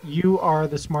 Logan, you are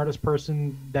the smartest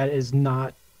person that is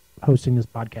not hosting this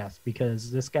podcast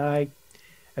because this guy,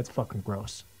 that's fucking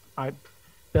gross.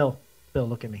 Bill,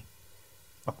 look at me.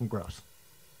 Fucking gross.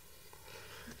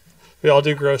 We all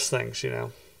do gross things, you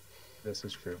know. This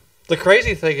is true. The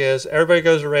crazy thing is, everybody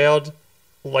goes around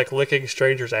like licking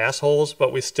strangers' assholes,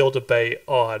 but we still debate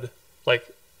on like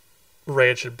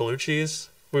ranch and blue cheese.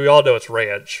 We all know it's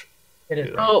ranch. It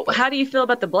is. Oh, how do you feel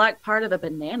about the black part of a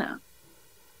banana?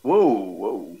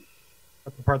 Whoa.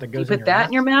 That's the part that Do you goes in put that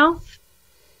in your mouth?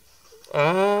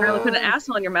 Or put an Uh,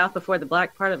 asshole in your mouth before the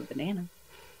black part of a banana?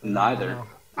 Neither. No.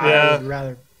 Yeah. I would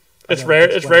rather. it's I'd rare.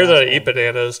 rather It's put rare that I asshole. eat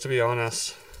bananas, to be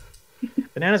honest.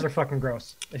 Bananas are fucking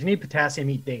gross. If you need potassium,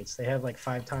 eat dates. They have like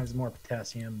 5 times more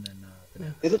potassium than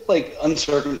bananas. They look like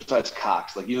uncircumcised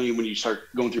cocks. Like, you know, when you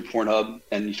start going through Pornhub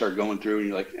and you start going through and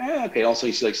you're like, okay. Also,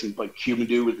 you see like some like Cuban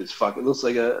dude with this fucking, it looks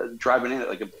like a dry banana,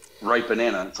 like a ripe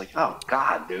banana. It's like, oh,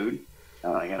 God, dude.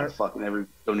 I gotta fucking never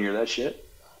go near that shit.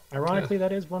 Ironically,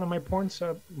 that is one of my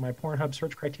Pornhub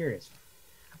search criteria.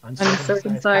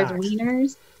 Uncircumcised cocks.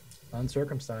 wieners.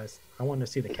 Uncircumcised. I want to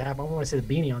see the cap. I want to see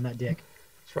the beanie on that dick.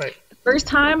 That's right. First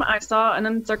time I saw an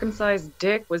uncircumcised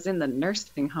dick was in the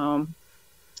nursing home.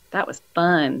 That was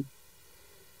fun.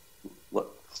 What?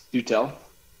 Do tell.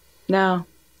 No,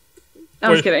 I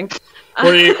was kidding.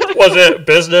 Was it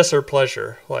business or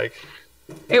pleasure? Like,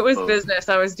 It was business.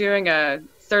 I was doing a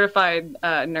certified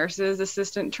nurse's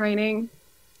assistant training,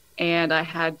 and I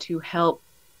had to help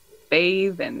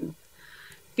bathe and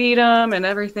feed him and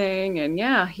everything. And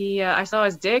yeah, I saw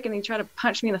his dick, and he tried to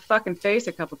punch me in the fucking face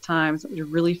a couple times. It was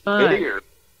really fun.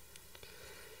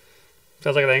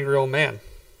 sounds like an angry old man.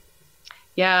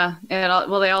 Yeah, and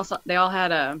they all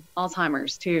had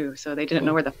Alzheimer's too, so they didn't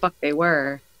know where the fuck they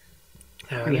were.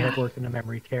 We had worked in a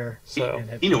memory care. So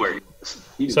He knew where he was.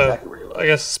 He knew So, exactly where he was. I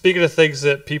guess speaking of things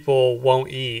that people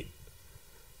won't eat,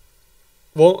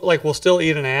 we'll still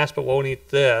eat an ass, but won't eat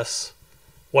this.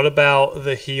 What about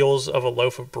the heels of a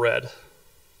loaf of bread?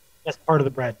 That's part of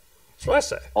the bread. That's what I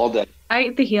say. All day. I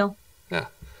ate the heel. Yeah,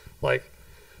 like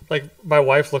my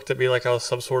wife looked at me like I was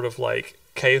some sort of like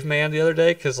caveman the other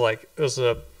day because like it was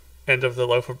the end of the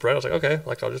loaf of bread. I was like, okay,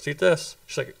 like I'll just eat this.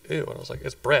 She's like, ew, and I was like,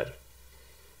 it's bread.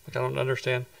 Like I don't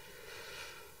understand.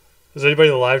 Does anybody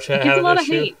in the live chat It gets have a lot an of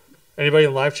issue? hate. Anybody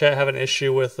in live chat have an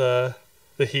issue with the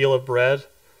heel of bread?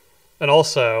 And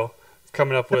also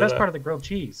coming up The with best part of the grilled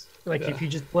cheese. Like Yeah. if you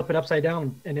just flip it upside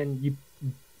down and then you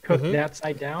cook Mhm. that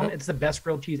side down, Yep. it's the best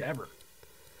grilled cheese ever.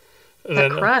 and That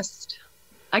then, crust.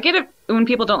 I get it when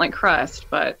people don't like crust,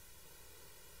 but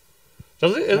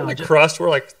isn't No, the just- crust were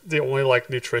like the only like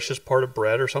nutritious part of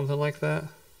bread or something like that?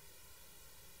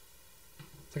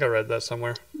 I think I read that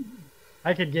somewhere.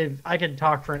 I could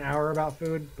talk for an hour about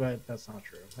food, but that's not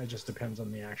true. It just depends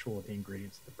on the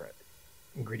ingredients of the bread.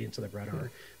 Ingredients of the bread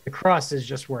are the crust is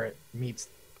just where it meets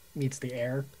the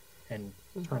air and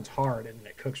turns hard, and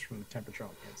it cooks from the temperature on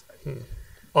the inside.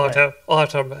 I'll have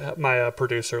to have my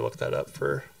producer look that up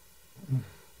for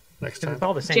next 'Cause time. it's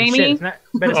all the same Jamie? shit. It's not,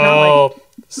 but it's not like Oh,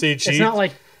 see, it's not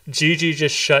like Gigi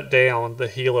just shut down the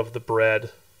heel of the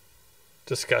bread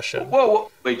discussion.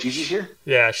 Whoa. Wait, Gigi's here?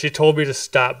 Yeah, she told me to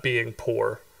stop being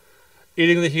poor.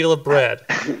 Eating the heel of bread,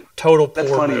 total That's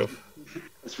poor funny. move.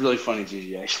 It's really funny,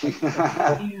 Gigi, actually.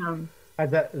 damn,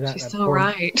 that she's that so poor-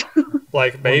 right.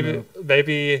 Like maybe,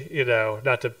 move.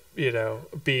 not to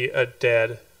be a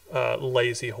dead,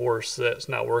 lazy horse that's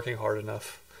not working hard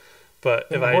enough. But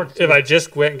Yeah, horse, if yeah. I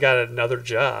just went and got another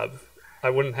job, I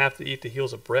wouldn't have to eat the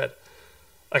heels of bread.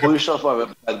 I Pull could, yourself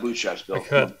up by the bootstraps, Bill. I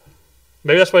could.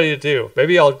 Maybe that's what I need to do.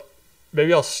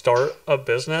 Maybe I'll start a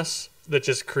business that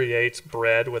just creates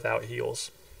bread without heels.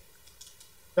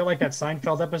 Is that like that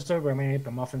Seinfeld episode where I ate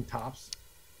the muffin tops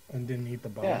and didn't eat the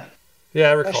bottom? Yeah. Yeah,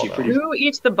 I recall Actually, that. pretty- Who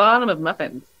eats the bottom of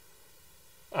muffins?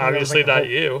 Obviously that was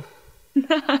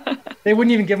not like you. They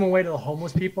wouldn't even give them away to the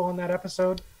homeless people in that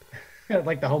episode.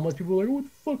 Like the homeless people were like, what the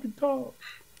fucking top?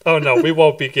 Oh no, we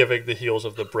won't be giving the heels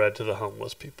of the bread to the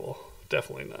homeless people.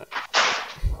 Definitely not.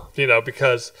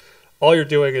 Because all you're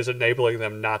doing is enabling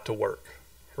them not to work.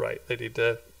 Right? They need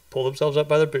to pull themselves up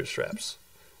by their bootstraps.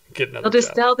 Get another They'll just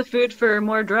job. sell the food for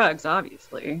more drugs,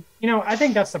 obviously. I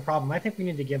think that's the problem. I think we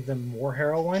need to give them more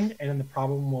heroin, and then the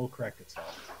problem will correct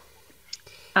itself.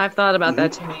 I've thought about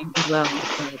that too as well.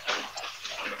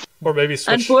 Or maybe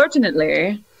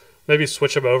Unfortunately,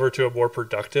 switch them over to a more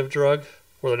productive drug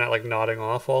where they're not like nodding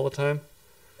off all the time.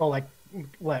 Oh, like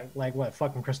what?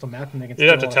 Fucking crystal meth, and they can You'd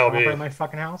have steal to tell all the copper me. in my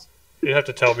fucking house. You have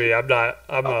to tell me I'm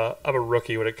a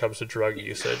rookie when it comes to drug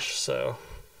usage. So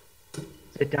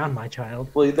Sit down, my child.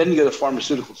 Well, then you go to the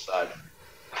pharmaceutical side.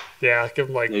 yeah, give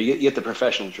them like You get the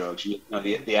professional drugs. You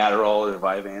get the Adderall or the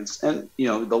Vyvanse, and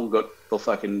they'll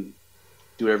fucking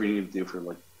do whatever you need to do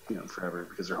for forever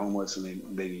because they're homeless and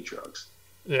they need drugs.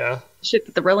 yeah, shit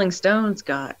that the Rolling Stones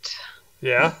got.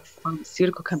 yeah,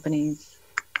 Pharmaceutical companies.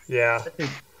 yeah.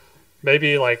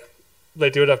 Maybe like they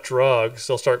do enough drugs,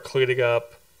 they'll start cleaning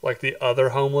up like the other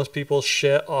homeless people's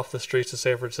shit off the streets of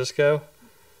San Francisco,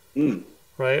 Mm.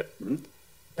 right? Mhm.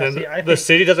 Then see, I the think-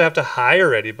 city doesn't have to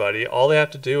hire anybody. All they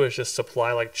have to do is just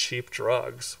supply like cheap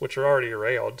drugs, which are already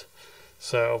around.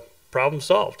 So problem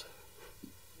solved.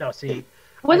 No, see,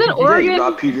 Wasn't think you Yeah, Oregon? you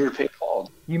rob Peter to pay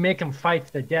Paul. you make them fight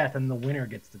to the death, and the winner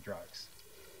gets the drugs.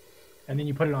 And then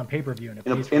you put it on pay-per-view, and it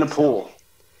pays for In a itself. pool.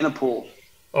 In a pool.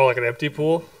 Oh, like an empty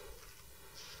pool?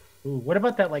 Ooh, what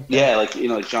about that? Like, Yeah, like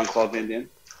Jean-Claude Van Damme.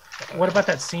 what about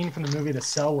that scene from the movie The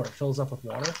Cell where it fills up with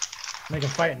water? Make them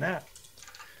fight in that.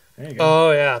 There you go.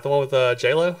 Oh yeah, the one with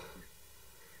J-Lo?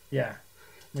 Yeah.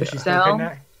 When she's Cell? still cutting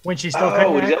that. When she's still Oh,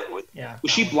 cutting was, that. that, Yeah.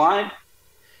 was she blind?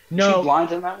 Was No. she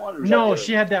blind in that one? Or was No, that the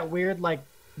she had that weird like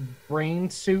brain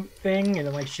suit thing, and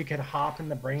then like she could hop in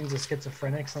the brains of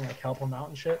schizophrenics and like help them out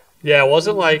and shit. Yeah,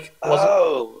 wasn't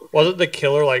Oh. the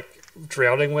killer like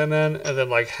drowning women and then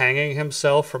like hanging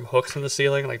himself from hooks in the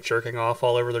ceiling, like jerking off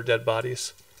all over their dead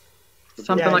bodies?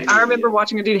 Something Yeah, I remember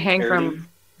watching a dude hang Parody. from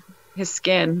his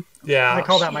skin. Yeah. I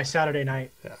call that my Saturday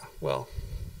night. well,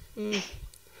 I mean,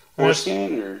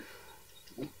 Foreskin or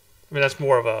that's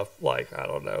more of a, like, I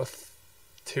don't know,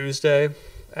 Tuesday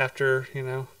after,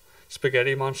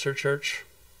 Spaghetti Monster Church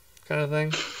kind of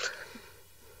thing.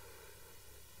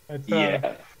 It's,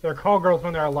 yeah. they're call girls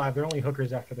when they're alive. They're only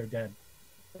hookers after they're dead.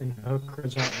 And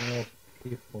hookers aren't real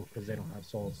people because they don't have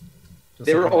souls. Just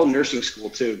They were like- all in nursing school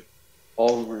too. All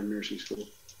of them were in nursing school.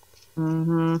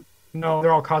 Mm-hmm. No,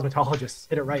 they're all cosmetologists.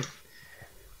 Hit it right.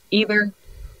 Either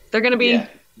they're gonna be Yeah.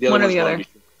 The one or ones the wanted other.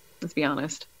 to be- Let's be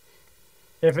honest.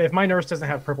 If my nurse doesn't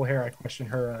have purple hair, I question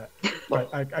her.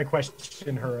 I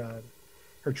question her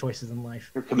her choices in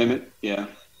life. Her commitment. Yeah.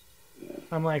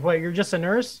 I'm like, what? You're just a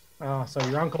nurse? Oh, so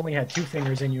your uncle only had 2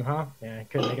 fingers in you, huh? Yeah,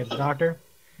 couldn't make it the doctor.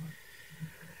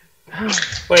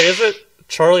 Wait, is it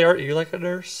Charlie? Aren't you like a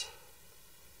nurse?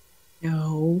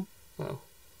 No. Oh.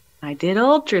 I did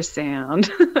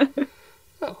ultrasound.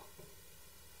 Oh.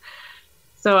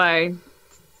 So I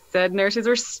said nurses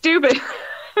were stupid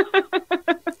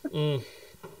Mm.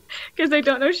 because they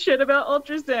don't know shit about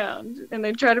ultrasound and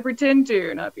they try to pretend to.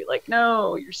 And I'd be like,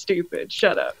 no, you're stupid.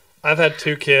 Shut up. I've had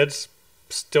 2 kids,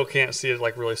 still can't see it,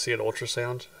 like really see an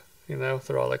ultrasound.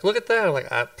 They're all like, "Look at that!" I'm like,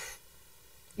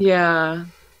 Yeah.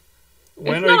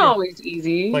 when It's are not you always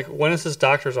easy. like, when is this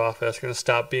doctor's office going to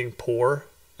stop being poor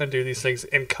and do these things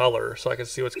in color so I can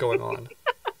see what's going on?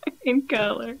 In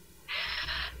color.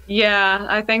 Yeah,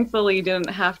 I thankfully didn't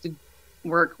have to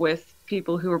work with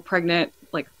people who were pregnant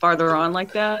like farther on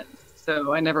like that.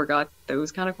 So I never got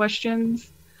those kind of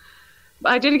questions.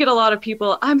 But I did get a lot of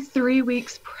people, I'm 3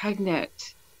 weeks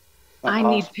pregnant. I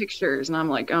need pictures. And I'm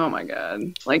like, oh my God.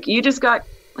 Like you just got,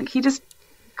 like he just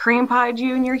cream pied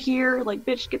you and you're here. Like,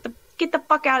 bitch, get the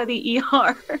fuck out of the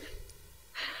ER.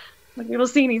 Like we don't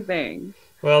see anything.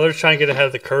 Well, they're trying to get ahead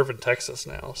of the curve in Texas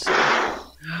now. So. I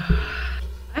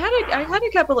had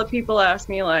a couple of people ask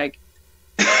me like,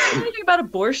 "Do you know anything about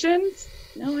abortions?"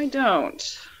 No, I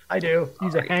don't. I do.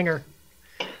 Use a hanger.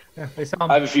 Yeah, they sell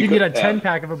 'em. I have a few You can get a yeah.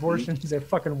 10-pack of abortions at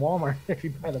fucking Walmart if you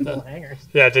buy the full hangers.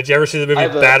 Yeah, did you ever see the movie I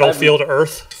have a- Battlefield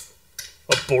Earth?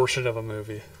 Abortion of a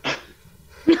movie.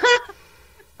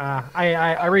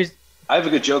 I raised. I have a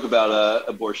good joke about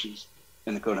abortions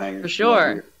in the coat hanger. For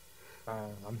sure.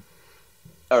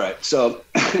 All right, so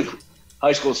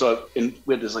high school, we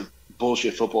had this like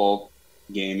bullshit football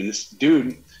game, and this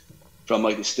dude from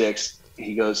like the sticks,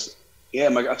 he goes, "Yeah,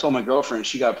 I told my girlfriend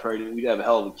she got pregnant. We'd have a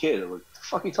hell of a kid." I'm like, "What the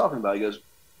fuck are you talking about?" He goes,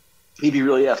 "He'd be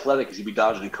really athletic because he'd be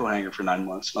dodging a coat hanger for 9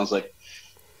 months." And I was like,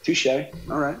 "Touche.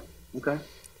 All right, okay."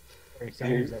 Barry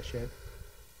Sanders, that shit.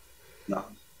 No.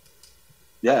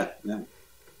 Yeah.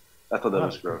 I thought that Oh,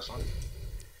 was gross. fun.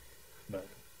 But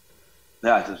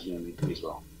Yeah, I thought it was me as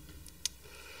well.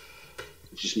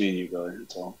 It's just me and you, brother.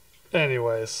 That's all.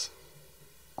 Anyways.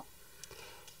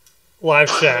 Live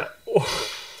chat.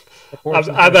 abortion's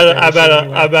I'm not at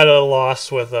tradition anyway. a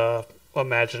loss with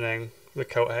imagining the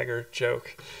coat hanger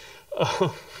joke.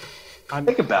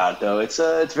 Think about it though. It's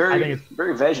very I think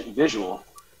very visual.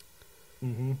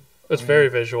 Mhm. It's very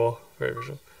visual. Very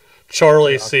visual.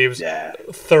 Charlie seems Yeah.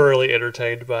 thoroughly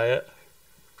entertained by it.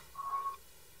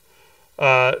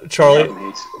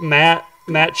 Charlie, Matt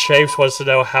Chapes wants to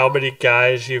know how many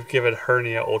guys you've given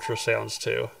hernia ultrasounds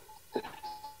to.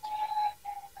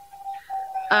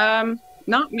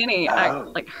 Not many,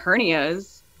 like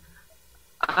hernias.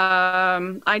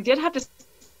 I did have to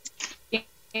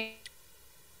scan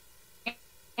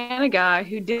a guy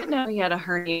who didn't know he had a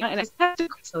hernia, and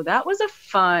so that was a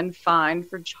fun find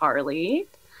for Charlie.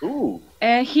 Ooh.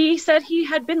 And he said he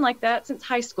had been like that since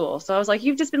high school. So I was like,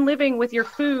 you've just been living with your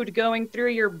food going through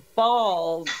your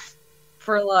balls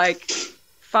for like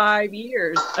 5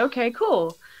 years. Okay,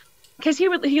 cool. Because he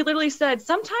literally said,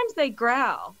 sometimes they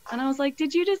growl. And I was like,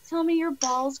 did you just tell me your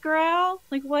balls growl?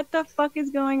 Like, what the fuck is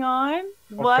going on?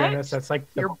 Well, What? fairness, that's like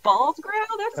Your balls growl?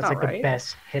 That's that's not like right. the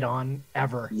best hit on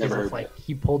ever. Never Is heard if, like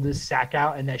he pulled his sack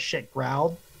out and that shit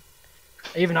growled.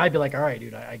 Even I'd be like, all right,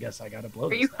 dude, I guess I gotta blow Are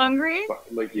this you now. hungry?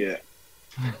 Like yeah.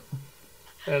 And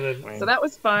then, So that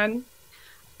was fun.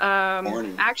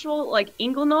 Morning. Actual like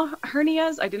inguinal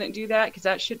hernias, I didn't do that because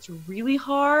that shit's really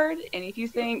hard. And if you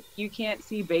think you can't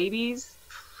see babies,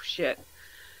 shit.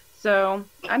 So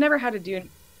I never had to do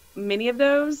many of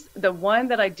those. The one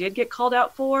that I did get called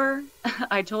out for,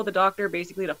 I told the doctor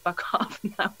basically to fuck off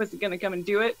and I wasn't going to come and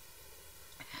do it.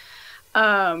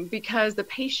 Because the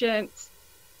patient,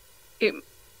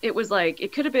 it was like,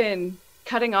 it could have been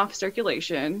cutting off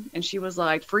circulation, and she was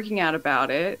like freaking out about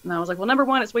it. And I was like, well, number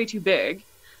one, it's way too big.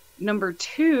 Number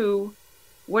two,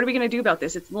 what are we going to do about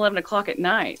this? It's 11 o'clock at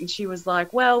night. And she was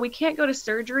like, well, we can't go to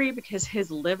surgery because his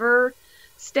liver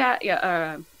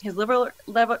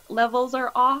levels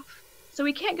are off. so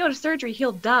he can't go to surgery.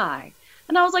 He'll die.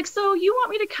 And I was like, so you want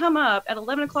me to come up at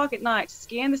 11 o'clock at night to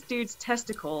scan this dude's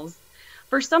testicles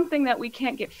for something that we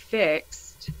can't get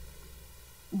fixed?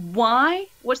 Why?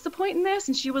 What's the point in this?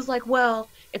 And she was like, well,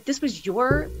 if this was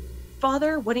your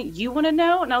father, wouldn't you want to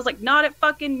know? And I was like, not at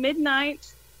fucking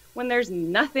midnight when there's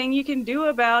nothing you can do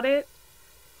about it.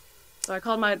 So I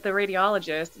called the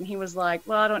radiologist, and he was like,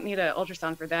 well, I don't need an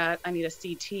ultrasound for that. I need a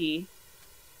CT.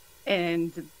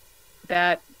 And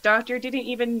that doctor didn't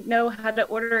even know how to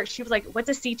order. She was like, what's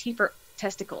a CT for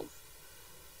testicles?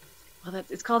 Well,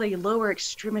 it's called a lower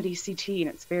extremity CT, and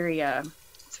it's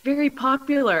very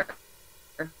popular.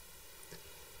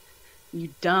 You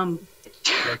dumb.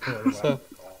 So,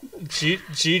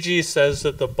 Gigi says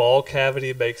that the ball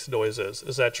cavity makes noises.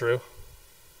 Is that true?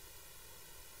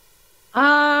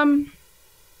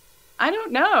 I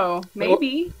don't know.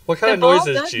 Maybe. What kind The of ball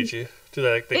noises, does- Gigi? Do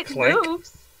they It clank?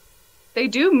 moves. They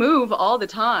do move all the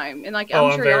time, and Oh, I'm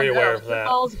I'm sure very y'all aware know, of the that.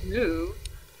 balls move.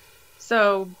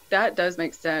 So that does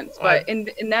make sense. But in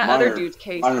that Mine other are- dude's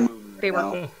case, mine are moving right they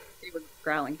now. were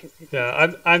growling because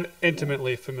Yeah, I'm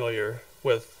intimately familiar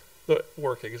with the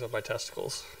workings of my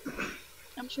testicles.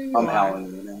 I'm sure you I'm are.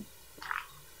 howling right now.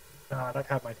 God, I've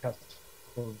had my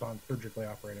testicles done surgically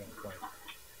operated on twice.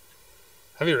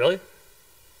 Have you really?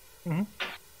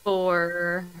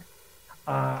 For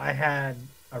I had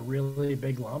a really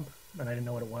big lump, and I didn't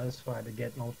know what it was, so I had to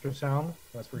get an ultrasound.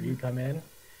 That's where you come in,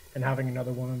 and having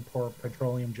another woman pour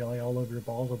petroleum jelly all over your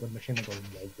balls with a machine that goes.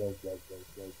 Whoa, whoa, whoa,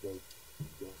 whoa, whoa,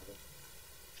 whoa.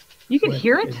 you can But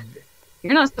hear it.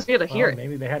 You're not supposed to be able to hear well, it.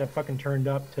 maybe they had it fucking turned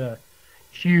up to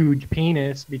huge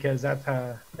penis because that's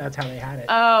how they had it.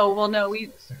 Oh well, no,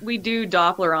 we do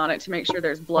Doppler on it to make sure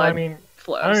there's Well, blood I mean,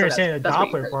 flow. I don't so understand the that's what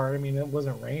you Doppler heard. part. I mean, it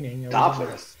wasn't raining. It was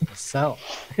Doppler? a cell.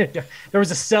 There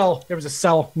was a cell. There was a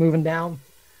cell moving down.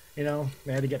 You know,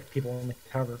 they had to get people in the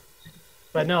cover.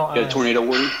 But no, Got a tornado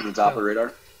warning from the Doppler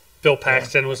radar. Bill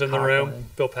Paxton was in the cock room. line.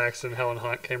 Bill Paxton, Helen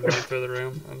Hunt came running through the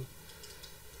room. And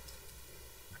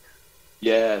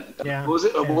Yeah. Yeah. What was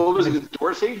it? Yeah. What was it?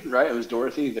 Dorothy, right? It was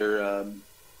Dorothy.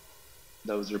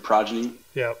 That was their progeny.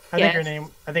 yeah, I think her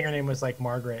Yes. name was like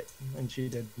Margaret, and she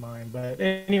did mine. But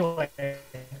anyway,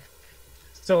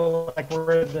 so like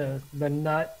where the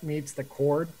nut meets the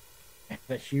cord,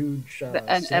 the huge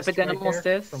An cyst epidermal right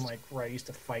there cyst? from like where I used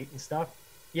to fight and stuff.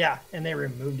 Yeah, and they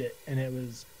removed it, and it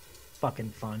was fucking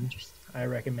fun. I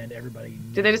recommend everybody.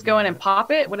 Do they just go in and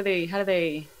pop it? How do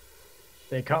they?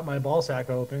 They cut my ball sack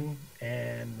open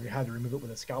and we had to remove it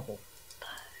with a scalpel.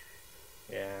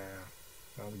 Yeah,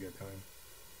 that was a good time.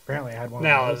 Apparently, I had one.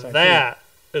 now of those, that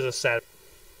is a sad.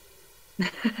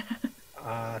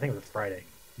 I think it was Friday.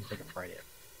 I think it was Friday.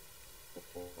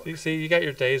 You see, you got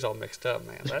your days all mixed up,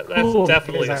 man. That's Cool,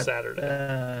 definitely a because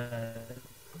Saturday.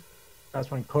 That's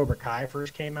when Cobra Kai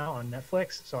first came out on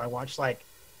Netflix. So I watched I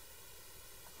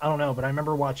don't know, but I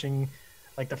remember watching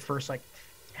like the first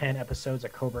 10 episodes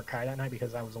of Cobra Kai that night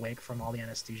because I was awake from all the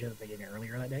anesthesia that they gave me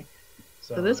earlier that day.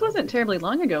 So this wasn't terribly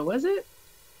long ago, was it?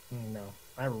 No,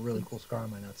 I have a really cool scar on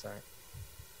my nutsack.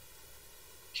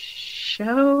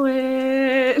 Show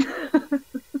it.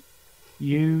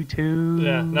 YouTube.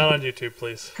 Yeah, not on YouTube,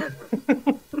 please.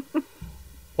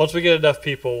 Once we get enough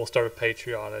people, we'll start a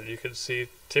Patreon, and you can see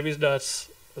Timmy's nuts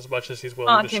as much as he's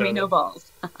willing Oh, to Timmy, show no them.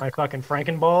 balls. My fucking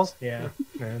Frankenballs. Yeah,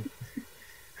 man.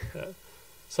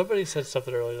 Somebody said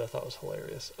something earlier that I thought was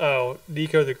hilarious. Oh,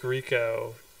 Nico the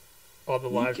Greco on the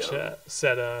live Nico. chat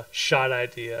said a shot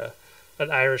idea, an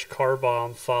Irish car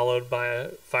bomb followed by a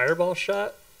fireball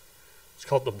shot. It's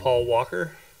called the Paul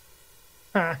Walker.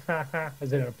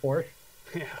 Is it in a Porsche?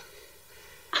 Yeah.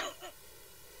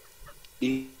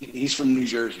 He's from New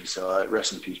Jersey, so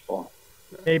rest in peace, Paul.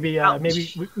 Maybe, Ouch.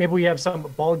 maybe we have some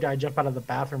bald guy jump out of the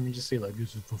bathroom and just say like,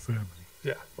 "This is for family."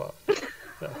 Yeah. Well.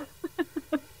 Yeah.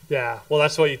 Yeah. Well,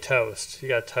 that's what you toast. You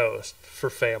got to toast for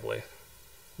family.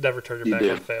 Never turn your You back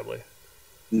do. on family.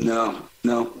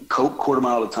 No. Quarter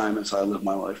mile at a time. That's how I live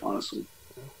my life, honestly.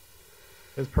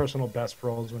 His personal best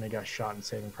role is when he got shot in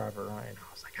Saving Private Ryan.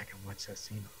 I was like, I can watch that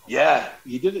scene. Yeah,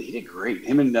 he did great.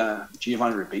 Him and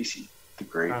Giovanni Ribisi did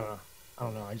great. I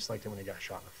don't know. I just liked it when he got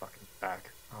shot in the fucking back.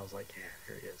 I was like, yeah,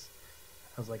 here he is.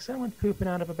 I was like, someone's pooping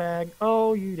out of a bag.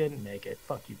 Oh, you didn't make it.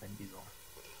 Fuck you, Vin Diesel.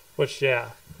 Which, yeah.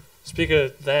 Speaking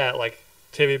of that, like,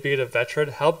 Timmy being a veteran,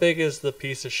 how big is the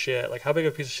piece of shit? Like, how big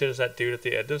of a piece of shit is that dude at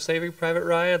the end of Saving Private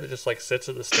Ryan that just, like, sits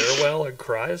in the stairwell and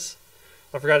cries?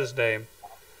 I forgot his name.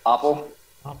 Apple.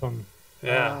 Popham.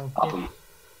 Yeah. Apple.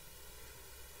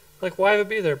 Like, why even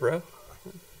be there, bro?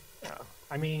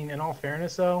 I mean, in all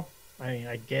fairness, though, I mean,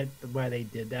 I get why they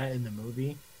did that in the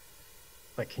movie.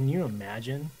 But can you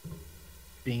imagine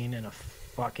being in a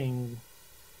fucking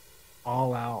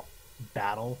all out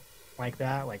battle like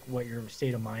that, like what your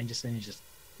state of mind just then you're just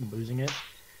losing it.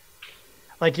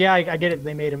 Like, yeah, I get it.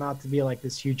 They made him out to be like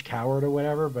this huge coward or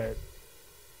whatever, but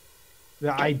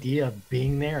the idea of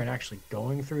being there and actually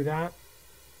going through that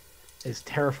is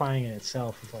terrifying in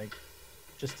itself. Of like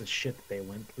just the shit that they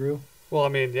went through. Well, I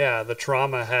mean, yeah, the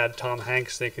trauma had Tom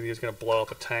Hanks thinking he was going to blow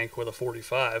up a tank with a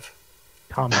 45.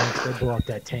 Tom Hanks did blow up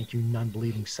that tank, you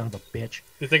non-believing son of a bitch.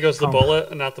 You think it was the bullet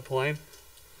and not the plane?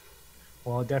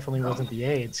 Well, it definitely wasn't the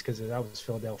AIDS because that was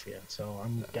Philadelphia. So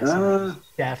I'm guessing it was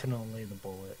definitely the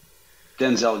bullet.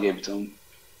 Denzel gave it to him.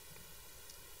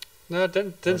 No,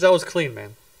 Denzel was clean,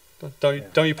 man.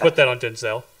 Don't you put that on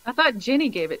Denzel? I thought Jenny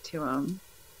gave it to him.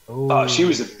 Oh, she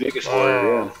was the biggest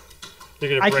warrior. Yeah.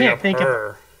 You're gonna bring up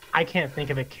her. I can't think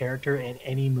of a character in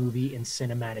any movie in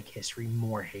cinematic history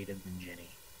more hated than Jenny.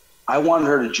 I wanted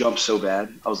her to jump so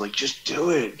bad. I was like, just do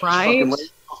it. Just Right? fucking let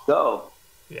yourself go.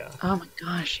 Yeah. Oh my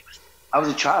gosh, she was I was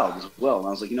a child as well, and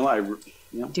I was like, you know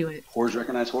what? do it. Whores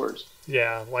recognize whores.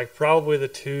 Yeah, like probably the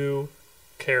two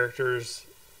characters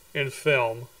in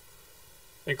film,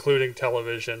 including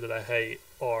television, that I hate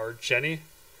are Jenny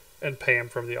and Pam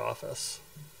from The Office.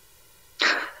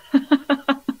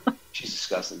 She's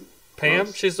disgusting. Pam,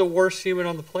 Gross. she's the worst human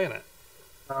on the planet.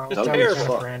 It's that was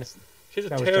terrible. fuck. She's a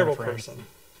That was terrible Jennifer person. Aniston.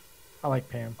 I like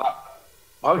Pam.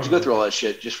 Why would you go through all that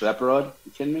shit just for that broad?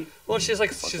 You kidding me? Well, she's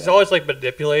that. always like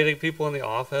manipulating people in the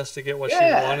office to get what she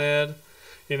Yeah. wanted.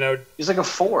 You know, He's like a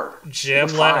 4. Jim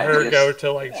Like a let 5, her I guess. go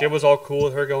to like Yeah. Jim was all cool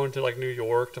with her going to like New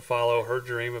York to follow her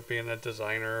dream of being a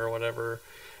designer or whatever.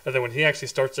 And then when he actually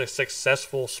starts a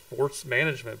successful sports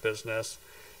management business,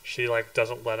 she like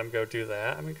doesn't let him go do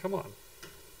that. I mean, come on.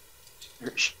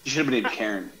 She should have been named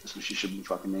Karen. That's what she should have been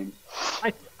fucking named.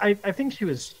 I think she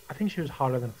was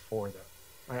hotter than 4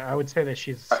 though. I would say that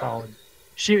she's solid.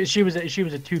 She was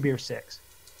a 2 beer 6.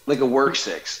 Like a work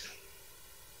 6.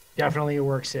 Definitely a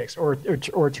work 6 or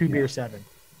 2 beer 7.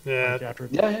 Yeah, Like after,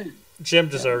 Yeah. Jim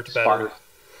deserved better.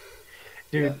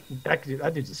 dude, that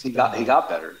dude's a He stud. got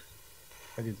better.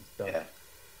 That dude's a stud. Yeah.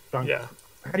 John, Yeah,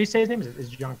 How do you say his name? Is it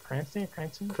John Cranston?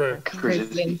 Cranston?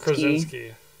 Krasinski.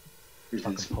 Krasinski.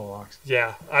 Fucking Polacks.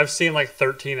 Yeah, I've seen like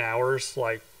 13 Hours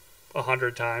like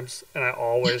 100 times, and I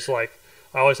always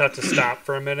have to stop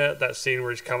for a minute. That scene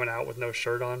where he's coming out with no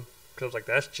shirt on, because I was like,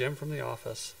 that's Jim from The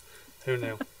Office. Who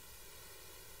knew?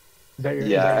 Is that your,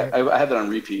 Yeah, I had that on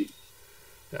repeat.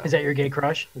 is that your gay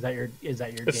crush? Is that your gay?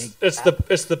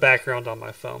 It's the background on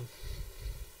my phone.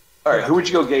 All right, who would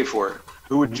you go gay for?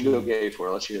 Who would you go gay for?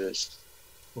 Let's hear this.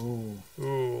 Ooh.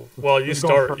 Ooh, well, you Who's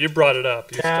going start. first? You brought it up.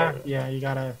 You Yeah, started. yeah, you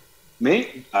gotta.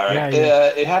 Me? All right. Yeah.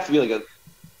 It'd have to be like a.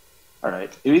 All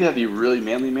right. It'd either have to be a really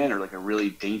manly man or like a really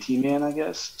dainty man, I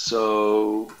guess.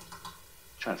 So,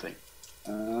 trying to think.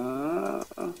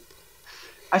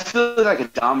 I feel like I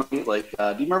could dominate. Like, do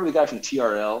you remember the guy from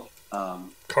TRL?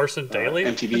 Carson Daly.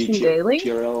 MTV Carson Daly?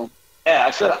 TRL. Yeah,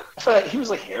 I feel like he was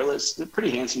like hairless, a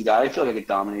pretty handsome guy. I feel like I could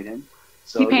dominate him.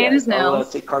 So He painted his I'll,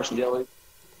 nails. take Carson Daly.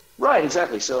 Right,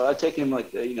 exactly. So I'd take him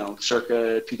like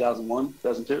circa 2001,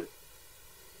 2002.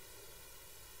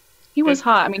 He was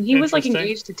hot. I mean, he was like Interesting.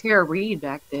 engaged to Tara Reid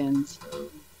back then. So.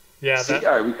 Yeah, See, that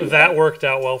all right, we could- that worked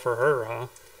out well for her, huh?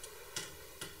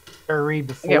 Tara Reid I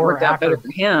before think it or worked out after? better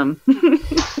for him.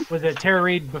 Was it Tara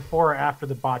Reid before or after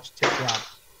the botched tit job?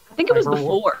 I think it was Like her-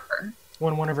 before.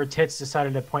 When one of her tits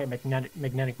decided to point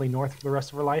magnetically north for the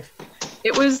rest of her life?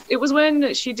 It was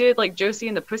when she did like Josie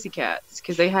and the Pussycats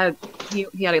because he had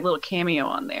a little cameo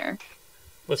on there.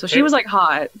 So she was like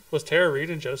hot. Was Tara Reid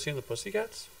and Josie and the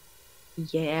Pussycats?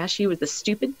 Yeah, she was the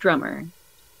stupid drummer.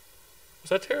 Was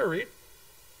that Tara Reid?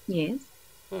 Yes.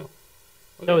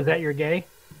 So is that your gay?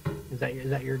 Is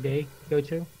that your gay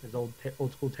go-to? Is old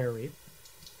school Tara Reid?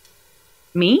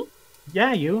 Me?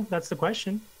 Yeah, you. That's the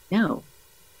question. No.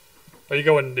 Are you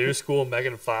going new school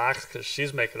Megan Fox because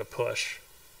she's making a push?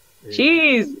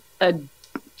 She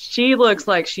looks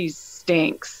like she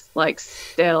stinks like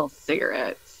stale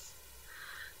cigarettes.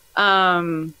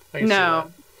 can see No.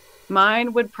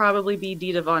 Mine would probably be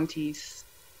Dita Von Teese.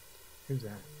 Who's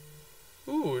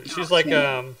that? Ooh, she's like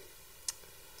Yeah,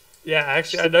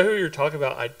 actually, I know who you're talking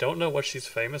about. I don't know what she's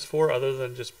famous for other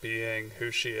than just being who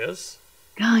she is.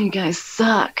 Oh, you guys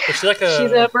suck. Is she like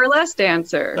She's a burlesque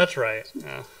dancer. That's right.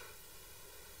 Yeah.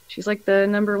 She's like the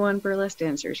 #1 burlesque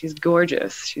dancer. She's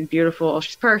gorgeous. She's beautiful.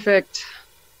 She's perfect.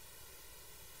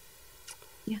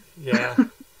 Yeah.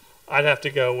 I'd have to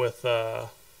go with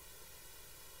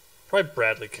probably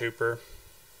Bradley Cooper.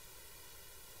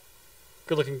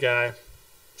 Good looking guy.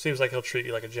 Seems like he'll treat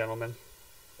you like a gentleman.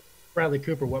 Bradley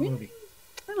Cooper, what movie?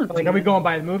 I don't Like, think- are we going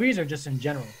by the movies or just in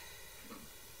general?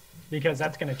 Because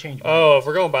that's going to change. Oh, if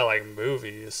we're going by like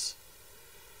movies.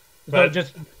 But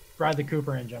just Bradley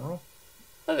Cooper in general.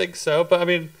 I think so. But I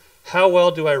mean, how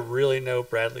well do I really know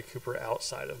Bradley Cooper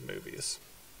outside of movies?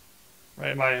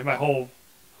 Right, my whole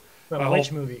But My which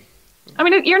whole- movie? I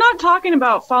mean, you're not talking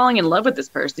about falling in love with this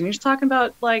person. You're just talking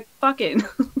about like fucking.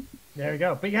 There you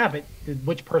go. But yeah, but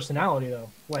which personality though?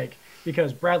 Like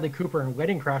because Bradley Cooper in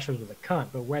Wedding Crashers was a cunt,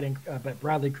 but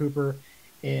Bradley Cooper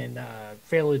in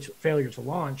Failure to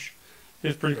Launch.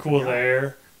 He's pretty cool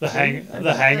there. The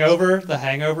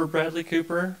Hangover, Bradley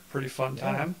Cooper, pretty fun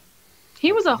time.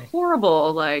 He was a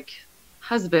horrible like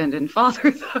husband and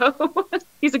father though.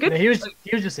 He's a good. No, he was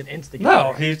just an instigator.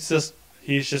 No, he's just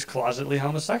closetly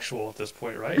homosexual at this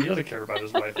point, right? He doesn't care about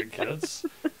his wife and kids.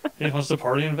 He wants to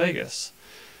party in Vegas.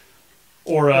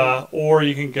 Or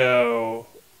you can go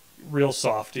real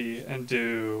softy and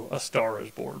do A Star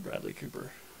Is Born, Bradley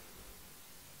Cooper.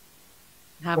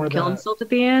 Have Or him kill the- himself at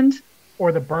the end.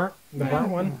 Or the burnt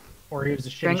one, or he was a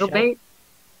shitty Strangle chef. bait.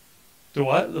 The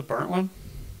what? The burnt one?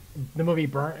 The movie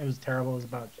Burnt. It was terrible. It was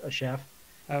about a chef.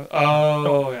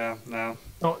 Yeah, no.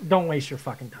 Don't waste your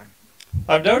fucking time.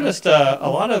 I've noticed a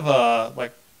lot of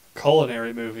like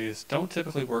culinary movies don't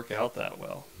typically work out that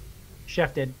well.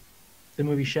 Chef did the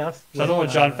movie Chef. Is that the one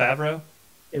with John Favreau?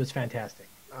 It was fantastic.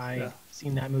 I've Yeah.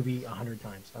 seen that movie 100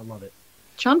 times. I love it.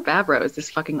 John Favreau is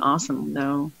just fucking awesome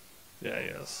though. Yeah, he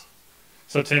is.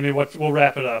 So Timmy, we'll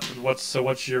wrap it up.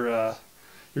 What's your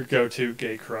go-to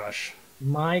gay crush?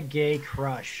 My gay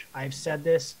crush. I've said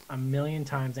this a million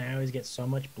times, and I always get so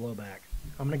much blowback.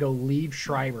 I'm gonna go Liev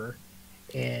Schreiber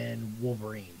in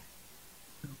Wolverine.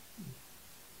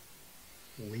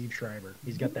 Liev Schreiber.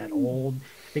 He's got that old,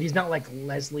 but he's not like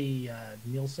Leslie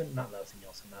Nielsen. Not Leslie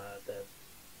Nielsen.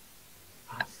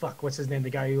 What's his name? The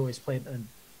guy who always played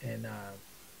in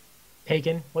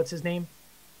Taken. What's his name?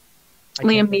 I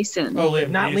Liam can't think- Neeson. Oh, Liam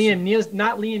Not Neeson.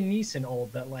 Not Liam Neeson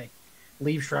old, but like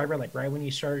Liev Schreiber, like right when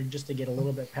he started just to get a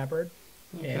little bit peppered,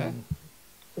 Okay. and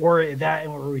or that,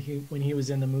 and when he was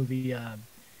in the movie.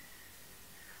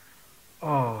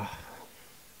 Oh,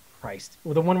 Christ!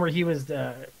 Well, the one where he was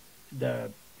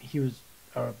he was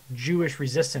a Jewish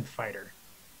resistance fighter,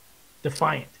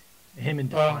 Defiant. Him in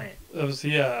Defiant. Was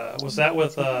that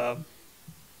with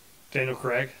Daniel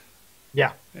Craig?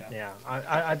 Yeah. Yeah.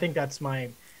 I think that's my.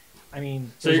 I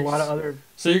mean, So there's a you- lot of other.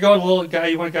 So you're going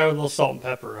you want a guy with a little salt and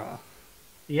pepper, huh?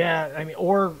 Yeah, I mean,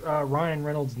 or Ryan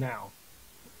Reynolds now,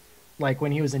 like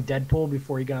when he was in Deadpool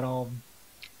before he got all,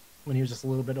 when he was just a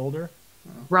little bit older.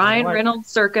 Ryan Like- Reynolds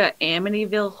circa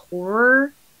Amityville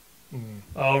Horror.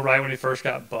 Oh, right when he first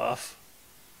got buff.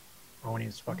 Oh, when he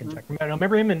was fucking Jack.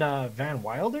 Remember him in Van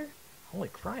Wilder? Holy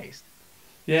Christ!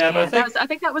 Yeah, but I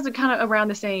think that was kind of around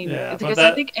the same. Yeah, but because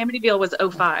that- I think Amityville was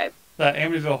 05. that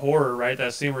Amityville Horror, right?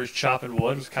 That scene where he's chopping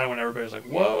wood was kind of when everybody was like,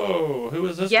 "Whoa, who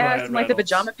is this?" Yes, Ryan like the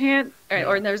Reynolds? pajama pants. Yeah.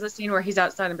 Or there's a scene where he's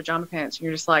outside in pajama pants, and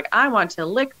you're just like, I want to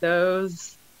lick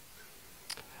those.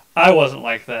 I wasn't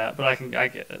like that, but I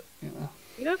get it. You know.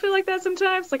 You don't feel like that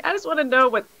sometimes? Like, I just want to know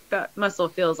what that muscle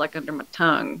feels like under my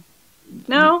tongue.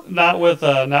 No? Not with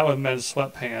men's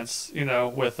sweatpants. You know,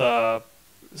 with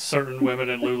certain women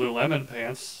in Lululemon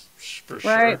pants for Right.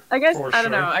 sure. I guess, For I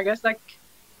don't know. sure. I guess, like,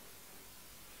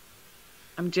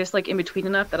 I'm just, like, in between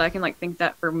enough that I can, like, think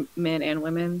that for men and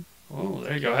women. Oh,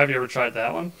 there you go. Have you ever tried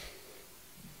that one?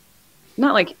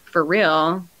 Not, like, for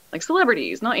real. Like,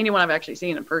 celebrities. Not anyone I've actually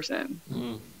seen in person.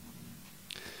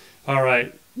 All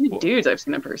right. Even dudes I've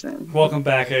seen in person. Welcome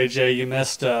back, AJ. You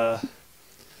missed. So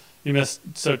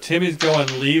Timmy's going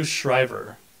Liev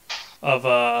Schreiber of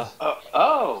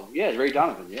Oh, yeah, Ray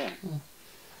Donovan, yeah. Man,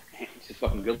 he's a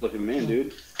fucking good-looking man,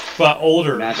 dude. but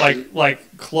older, Matching.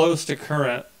 like close to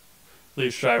current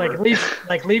Liev Schreiber.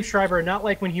 Liev Schreiber, not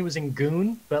like when he was in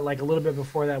Goon, but like a little bit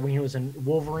before that when he was in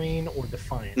Wolverine or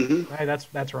Defiant. Mhm. Right,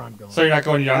 that's where I'm going. So you're not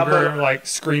going younger, about- like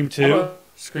Scream how 2? about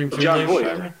Scream 2 John Liev Voight?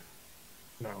 Schreiber?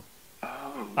 No.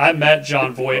 Oh. I met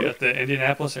John Voight at the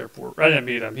Indianapolis airport. I didn't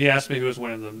meet him. He asked me who was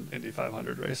winning the Indy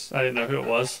 500 race. I didn't know who it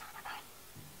was.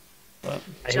 But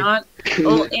John,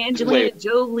 oh, Angelina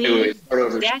Jolie. Wait, start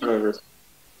over, Daddy. start over.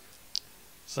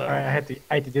 so All right, I had to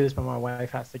do this, but my wife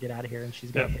has to get out of here, and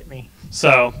she's gonna Yep. hit me.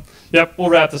 So, yep, we'll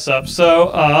wrap this up.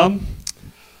 So,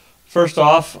 first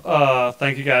off,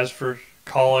 thank you guys for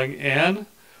calling in.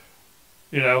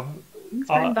 You know, Thanks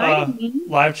for inviting me.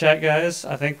 live chat guys.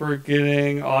 I think we're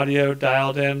getting audio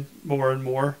dialed in more and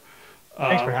more.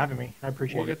 Thanks for having me. I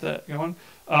appreciate We'll it. get that going.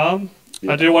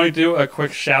 I do want to do a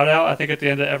quick shout out. I think at the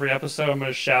end of every episode, I'm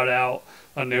going to shout out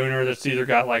a nooner that's either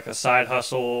got like a side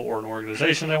hustle or an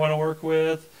organization they want to work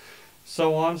with,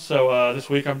 so on. So this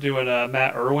week I'm doing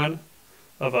Matt Irwin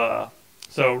of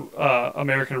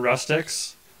American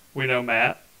Rustics. We know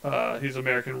Matt. He's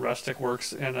American Rustic,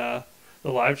 works in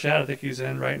the live chat. I think he's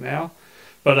in right now.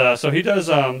 But so he does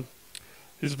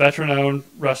he's veteran-owned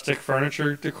rustic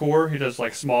furniture decor. He does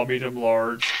like small, medium,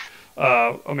 large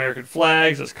American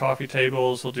flags, does coffee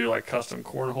tables. He'll do like custom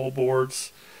cornhole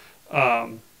boards.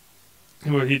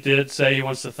 He did say he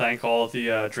wants to thank all of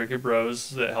the drinking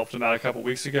bros that helped him out a couple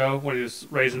weeks ago when he was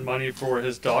raising money for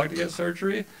his dog to get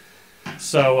surgery.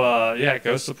 So, yeah,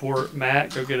 go support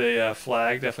Matt. Go get a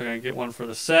flag. Definitely going to get one for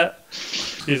the set.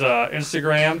 He's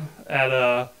Instagram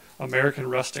at American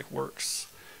Rustic Works.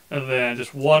 And then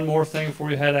just one more thing before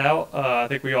we head out. I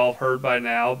think we all heard by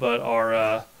now, but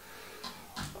our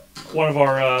one of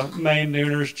our main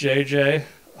nooners, JJ,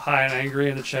 high and angry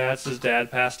in the chats, his dad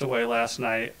passed away last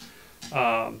night.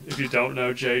 If you don't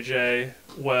know JJ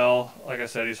well, like I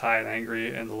said, he's high and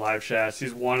angry in the live chats.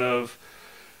 He's one of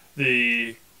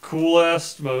the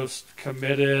coolest, most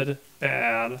committed,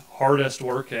 and hardest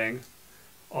working,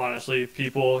 honestly,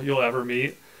 people you'll ever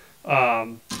meet.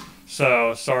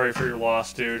 So sorry for your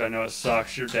loss, dude. I know it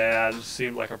sucks. Your dad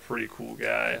seemed like a pretty cool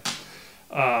guy.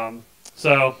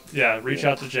 So yeah, reach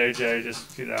out to JJ.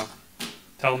 Just,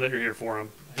 tell him that you're here for him.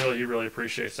 He really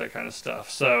appreciates that kind of stuff.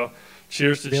 So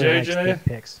cheers to Really likes JJ. dick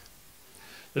pics.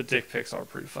 The dick pics are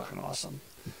pretty fucking awesome,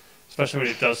 especially when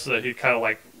he does he kind of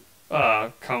like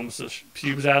combs the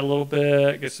pubes out a little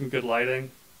bit, gets some good lighting.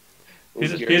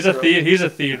 He's a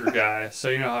theater guy, so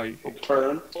you know how he. It's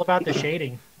all about the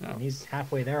shading. No. And he's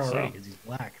halfway there already So. because he's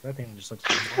black. That thing just looks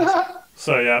awesome.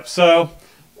 So yeah, so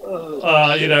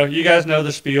you guys know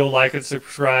the spiel. Like and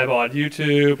subscribe on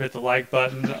YouTube. Hit the like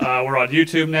button. We're on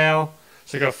YouTube now,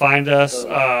 so go find us.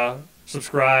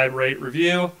 Subscribe, rate,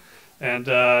 review, and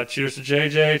cheers to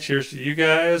JJ. Cheers to you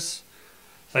guys.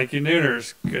 Thank you,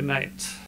 Nooners. Good night.